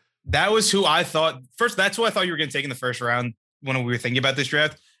of it. That was who I thought first. That's who I thought you were going to take in the first round when we were thinking about this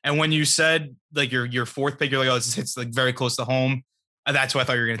draft. And when you said like your fourth pick, you're like, oh, this hits like very close to home. That's who I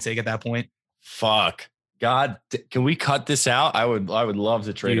thought you were going to take at that point. Fuck. God, can we cut this out? I would love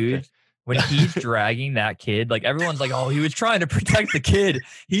to trade a pick. When he's dragging that kid, like everyone's like, oh, he was trying to protect the kid.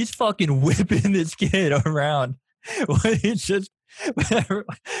 He's fucking whipping this kid around. When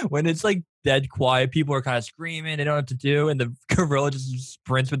it's like dead quiet, people are kind of screaming. They don't know what to do. And the gorilla just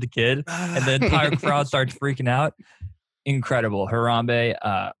sprints with the kid. And the entire crowd starts freaking out. Incredible.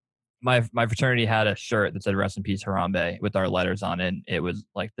 Harambe. My fraternity had a shirt that said "Rest in Peace, Harambe" with our letters on it. It was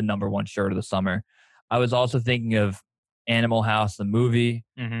like the #1 shirt of the summer. I was also thinking of Animal House, the movie,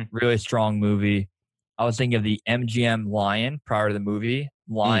 really strong movie. I was thinking of the MGM Lion prior to the movie.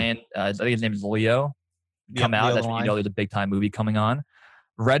 Lion, I think his name is Leo. Come out. That's when you know there's a big time movie coming on.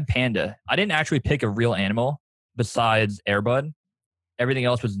 Red Panda. I didn't actually pick a real animal besides Airbud. Everything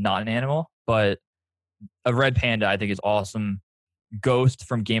else was not an animal, but a red panda I think is awesome. Ghost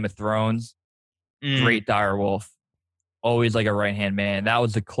from Game of Thrones, great direwolf, always like a right hand man. That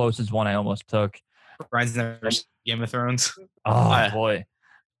was the closest one I almost took. Brian's never seen Game of Thrones. Oh boy.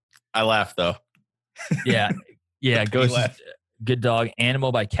 I laughed though. Yeah. Yeah. Ghost is left. good dog.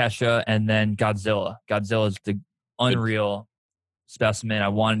 Animal by Kesha, and then Godzilla. Godzilla is the unreal specimen. I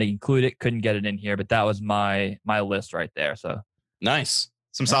wanted to include it, couldn't get it in here, but that was my list right there. So Nice.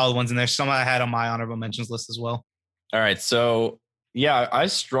 Some solid ones in there. Some I had on my honorable mentions list as well. All right. So yeah, I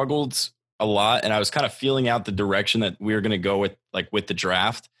struggled a lot, and I was kind of feeling out the direction that we were going to go with, like with the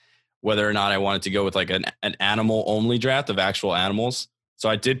draft, whether or not I wanted to go with like an animal only draft of actual animals. So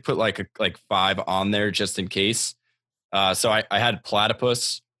I did put like 5 on there just in case. So I had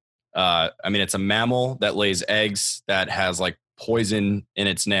platypus. I mean, it's a mammal that lays eggs that has like poison in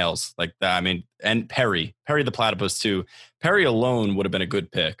its nails, like that. I mean, and Perry the platypus too. Perry alone would have been a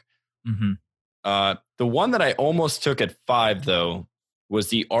good pick. mm-hmm. The one that I almost took at 5 though was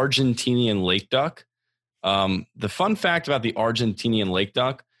the Argentinian lake duck. The fun fact about the Argentinian lake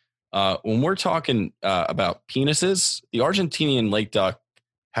duck, when we're talking about penises, the Argentinian lake duck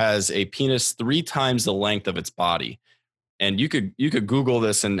has a penis 3 times the length of its body. And you could Google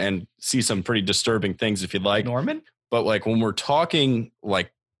this and see some pretty disturbing things if you'd like. Norman? But like when we're talking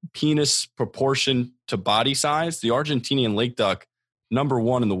like penis proportion to body size, the Argentinian lake duck,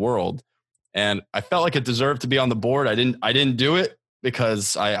 #1 in the world. And I felt like it deserved to be on the board. I didn't do it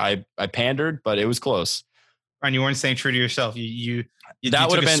because I pandered, but it was close. Brian, you weren't staying true to yourself. You That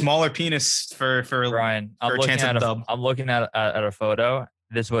would took have a been smaller penis for Brian, for a chance at a dub. I'm looking at a photo.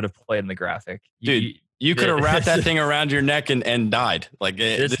 This would have played in the graphic. Dude. You could have wrapped that thing around your neck and died. Like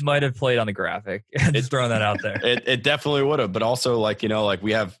this might have played on the graphic. Just throwing that out there. It definitely would have. But also, like, you know, like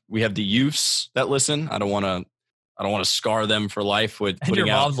we have the youths that listen. I don't want to scar them for life with And putting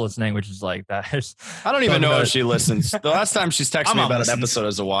your out. mom's listening, which is like that. I don't even know about if she listens. The last time she's texted My me mom about listens. an episode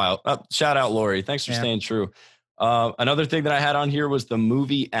is a while. Shout out Lori. Thanks for Yeah. staying true. Another thing that I had on here was the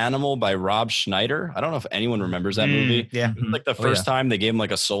movie Animal by Rob Schneider. I don't know if anyone remembers that movie. Yeah. It was like the Oh, first time they gave him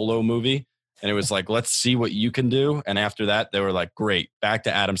like a solo movie, and it was like, let's see what you can do. And after that, they were like, great, back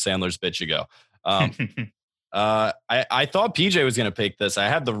to Adam Sandler's Bitch You Go. I thought PJ was going to pick this. I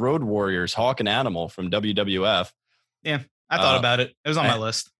had the Road Warriors, Hawk and Animal from WWF. I thought about it. It was on my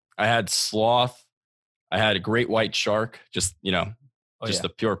list. I had Sloth. I had a Great White Shark. Just, you know, the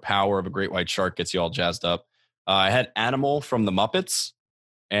pure power of a great white shark gets you all jazzed up. I had Animal from the Muppets,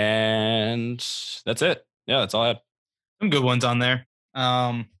 and that's it. Yeah, that's all I had. Some good ones on there.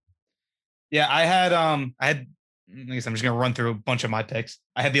 Yeah, I had I guess I'm just gonna run through a bunch of my picks.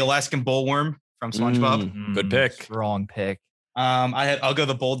 I had the Alaskan bullworm from SpongeBob. Good pick. Strong pick. I had Uga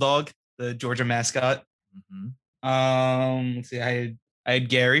the bulldog, the Georgia mascot. Mhm. Let's see, I had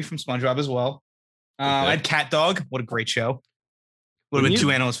Gary from SpongeBob as well. I had Cat Dog. What a great show. Would have When been you-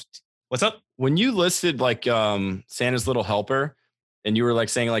 2 animals. What's up? When you listed like Santa's Little Helper, and you were like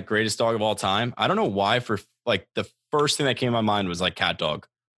saying like greatest dog of all time, I don't know why. For like the first thing that came to my mind was like Cat Dog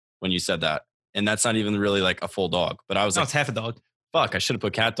when you said that, and that's not even really like a full dog. But I was No, like, it's half a dog. fuck, I should have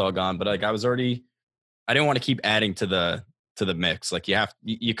put Cat Dog on. But like I didn't want to keep adding to the mix. Like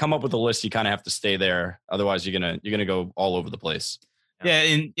you come up with a list, you kind of have to stay there. Otherwise, you're gonna go all over the place. Yeah,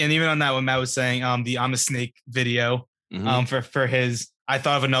 and even on that, when Matt was saying the I'm a Snake video, Mhm. for his, I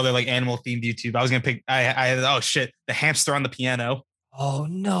thought of another like animal themed YouTube. I was gonna pick. I had, oh shit, the hamster on the piano, Oh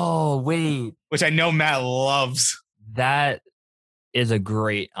no! Wait, which I know Matt loves. that is a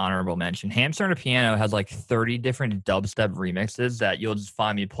great honorable mention. Hamster on a Piano has like 30 different dubstep remixes that you'll just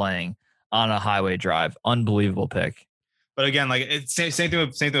find me playing on a highway drive. Unbelievable pick. But again, like it's same thing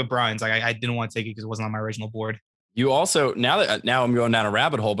with Brian's. Like I didn't want to take it because it wasn't on my original board. You also now I'm going down a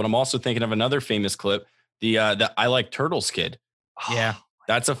rabbit hole, but I'm also thinking of another famous clip, the I Like Turtles kid. Yeah,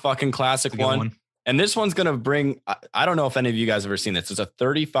 That's a fucking classic it's a good one. And this one's gonna bring. I don't know if any of you guys have ever seen this. It's a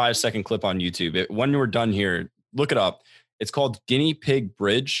 35-second clip on YouTube. When we're done here, look it up. It's called Guinea Pig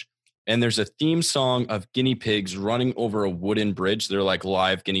Bridge, and there's a theme song of guinea pigs running over a wooden bridge. They're like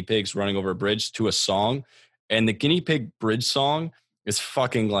live guinea pigs running over a bridge to a song, and the Guinea Pig Bridge song is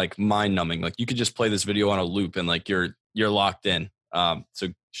fucking like mind numbing. Like you could just play this video on a loop and like you're locked in. So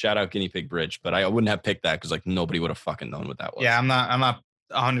shout out Guinea Pig Bridge, but I wouldn't have picked that because like nobody would have fucking known what that was. Yeah, I'm not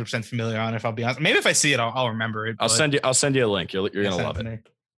 100% familiar on it. If I'll be honest, maybe if I see it, I'll remember it. I'll but- send you a link. You're Yeah, gonna send love to it.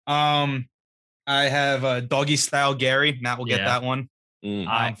 me. I have Doggy Style Gary. Matt will get Yeah. that one.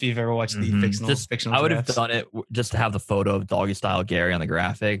 Mm. If you've ever watched the Mhm. fictional I would have drafts. done it just to have the photo of Doggy Style Gary on the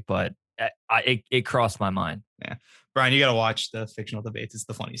graphic, but it crossed my mind. Brian, you got to watch the fictional debates. It's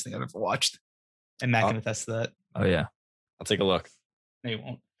the funniest thing I've ever watched, and Matt can attest to that. Oh yeah. I'll take a look. No, you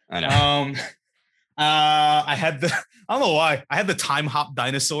won't. I know. I had I don't know why I had the Time Hop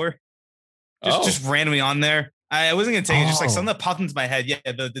dinosaur, just randomly on there. I wasn't gonna take it. Just like Oh. something that popped into my head. Yeah,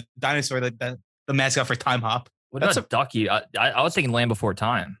 the dinosaur, the the mascot for Time Hop. What That's about Ducky? I was thinking Land Before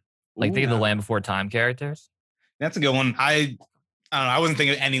Time. Like think of the Land Before Time characters. That's a good one. I don't know. I wasn't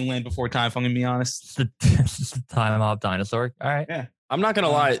thinking of any Land Before Time, if I'm gonna be honest. It's just a Time Hop dinosaur. All right. Yeah. I'm not gonna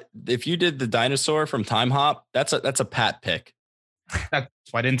lie. If you did the dinosaur from Time Hop, that's a Pat pick. That's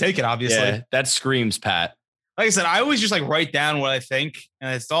why I didn't take it, obviously. Yeah, that screams Pat. Like I said, I always just like write down what I think,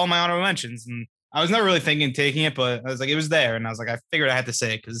 and it's all my honorable mentions. And I was not really thinking taking it, but I was like, it was there, and I was like, I figured I had to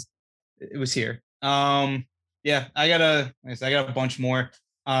say it because it was here. Yeah, I got a bunch more.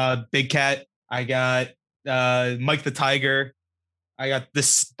 Big Cat. I got Mike the Tiger. I got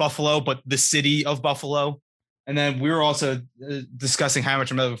this Buffalo, but the city of Buffalo. And then we were also discussing how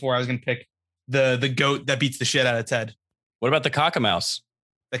much I remember before. I was going to pick the goat that beats the shit out of Ted. What about the Cockamouse?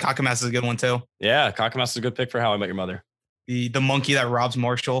 The Cockamouse is a good one too. Yeah, Cockamouse is a good pick for How I Met Your Mother. The monkey that robs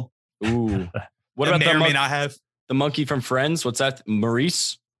Marshall. Ooh. What That about may or may the not have? the monkey from Friends? What's that?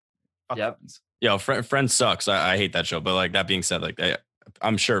 Maurice? Yep. Yo, Friends sucks. I hate that show. But like that being said, like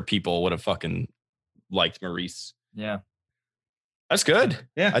I'm sure people would have fucking liked Maurice. Yeah. That's good.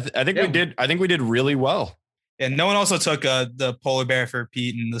 Yeah. I think Yeah. we did. I think we did really well. And no one also took the polar bear for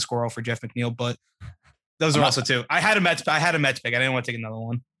Pete and the squirrel for Jeff McNeil, but those are also two. I had a Mets pick. I didn't want to take another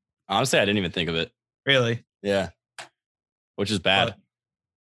one. Honestly, I didn't even think of it. Really. Yeah. Which is bad.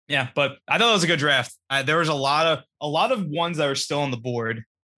 But I thought it was a good draft. There was a lot of ones that were still on the board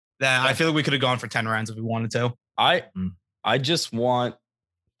that I feel like we could have gone for 10 rounds if we wanted to. I just want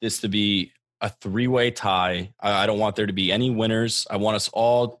this to be a 3-way tie. I don't want there to be any winners. I want us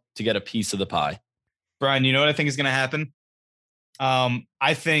all to get a piece of the pie. Brian, you know what I think is going to happen?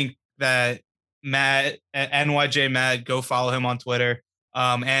 I think that Matt, NYJ Matt, go follow him on Twitter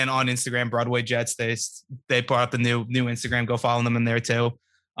and on Instagram, Broadway Jets. They put up the new Instagram. Go follow them in there too.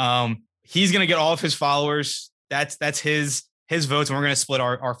 He's going to get all of his followers. That's his votes, and we're going to split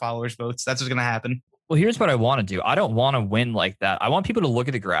our followers' votes. That's what's going to happen. Well, here's what I want to do. I don't want to win like that. I want people to look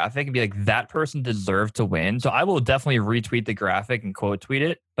at the graphic and be like, that person deserved to win. So I will definitely retweet the graphic and quote tweet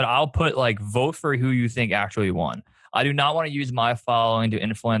it, but I'll put like, vote for who you think actually won. I do not want to use my following to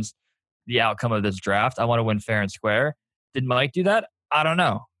influence the outcome of this draft. I want to win fair and square. Did Mike do that? I don't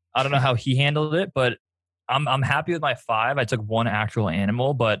know. I don't know how he handled it, but I'm happy with my 5. I took one actual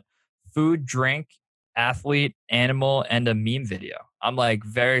animal, but food, drink, athlete, animal, and a meme video. I'm like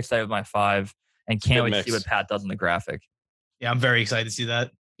very excited with my 5 and can't wait to see what Pat does in the graphic. Yeah, I'm very excited to see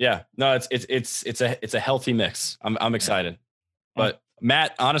that. Yeah, no, it's a healthy mix. I'm excited. But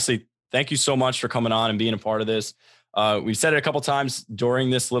Matt, honestly, thank you so much for coming on and being a part of this. We've said it a couple times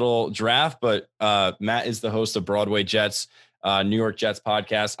during this little draft, but Matt is the host of Broadway Jets, New York Jets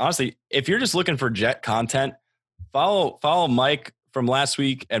podcast. Honestly, if you're just looking for Jet content, follow Mike from last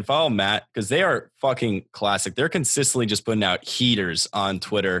week and follow Matt because they are fucking classic. They're consistently just putting out heaters on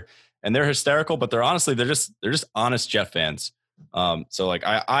Twitter. And they're hysterical, but they're just honest Jet fans. So like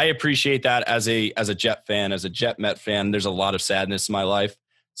I appreciate that as a Jet fan, as a Jet Met fan. There's a lot of sadness in my life.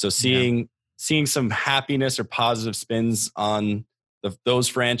 So seeing some happiness or positive spins on those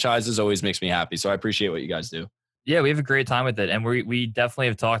franchises always makes me happy. So I appreciate what you guys do. Yeah, we have a great time with it. And we definitely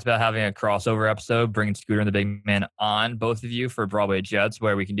have talked about having a crossover episode, bringing Scooter and the Big Man on, both of you, for Broadway Jets,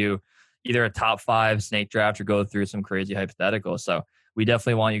 where we can do either a top 5 snake draft or go through some crazy hypotheticals. So we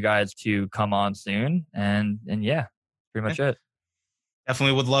definitely want you guys to come on soon. And yeah, pretty much it.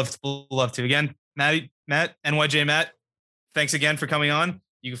 Definitely would love to. Again, Matt, NYJ Matt, thanks again for coming on.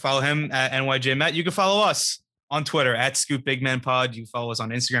 You can follow him at NYJ Matt. You can follow us on Twitter at Scoot Big Man Pod. You can follow us on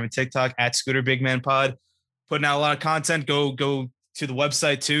Instagram and TikTok at Scooter Big Man Pod. Putting out a lot of content. Go to the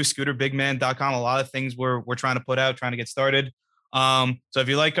website too, scooterbigman.com. A lot of things we're trying to put out, trying to get started. So if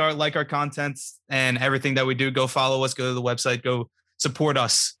you like our content and everything that we do, go follow us, go to the website, go support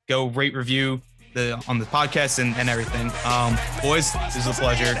us, go rate, review on the podcast and everything. Boys, this is a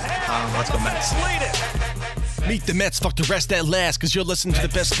pleasure. Let's go Mets. Meet the Mets, fuck the rest at last, cause you're listening to the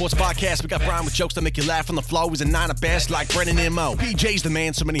best sports podcast. We got Brian with jokes that make you laugh on the floor. He's a 9 at best, like Brennan and Mo. PJ's the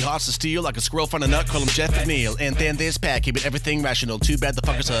man, so many hearts to steal, like a squirrel find a nut, call him Jeff McNeil. And then there's Pat, keeping everything rational. Too bad the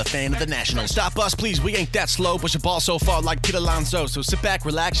fuckers are a fan of the Nationals. Stop us, please, we ain't that slow. Push the ball so far like Pete Alonso. So sit back,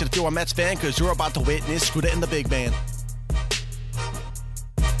 relax, and if you're a Mets fan, cause you're about to witness Scooter and the Big Man.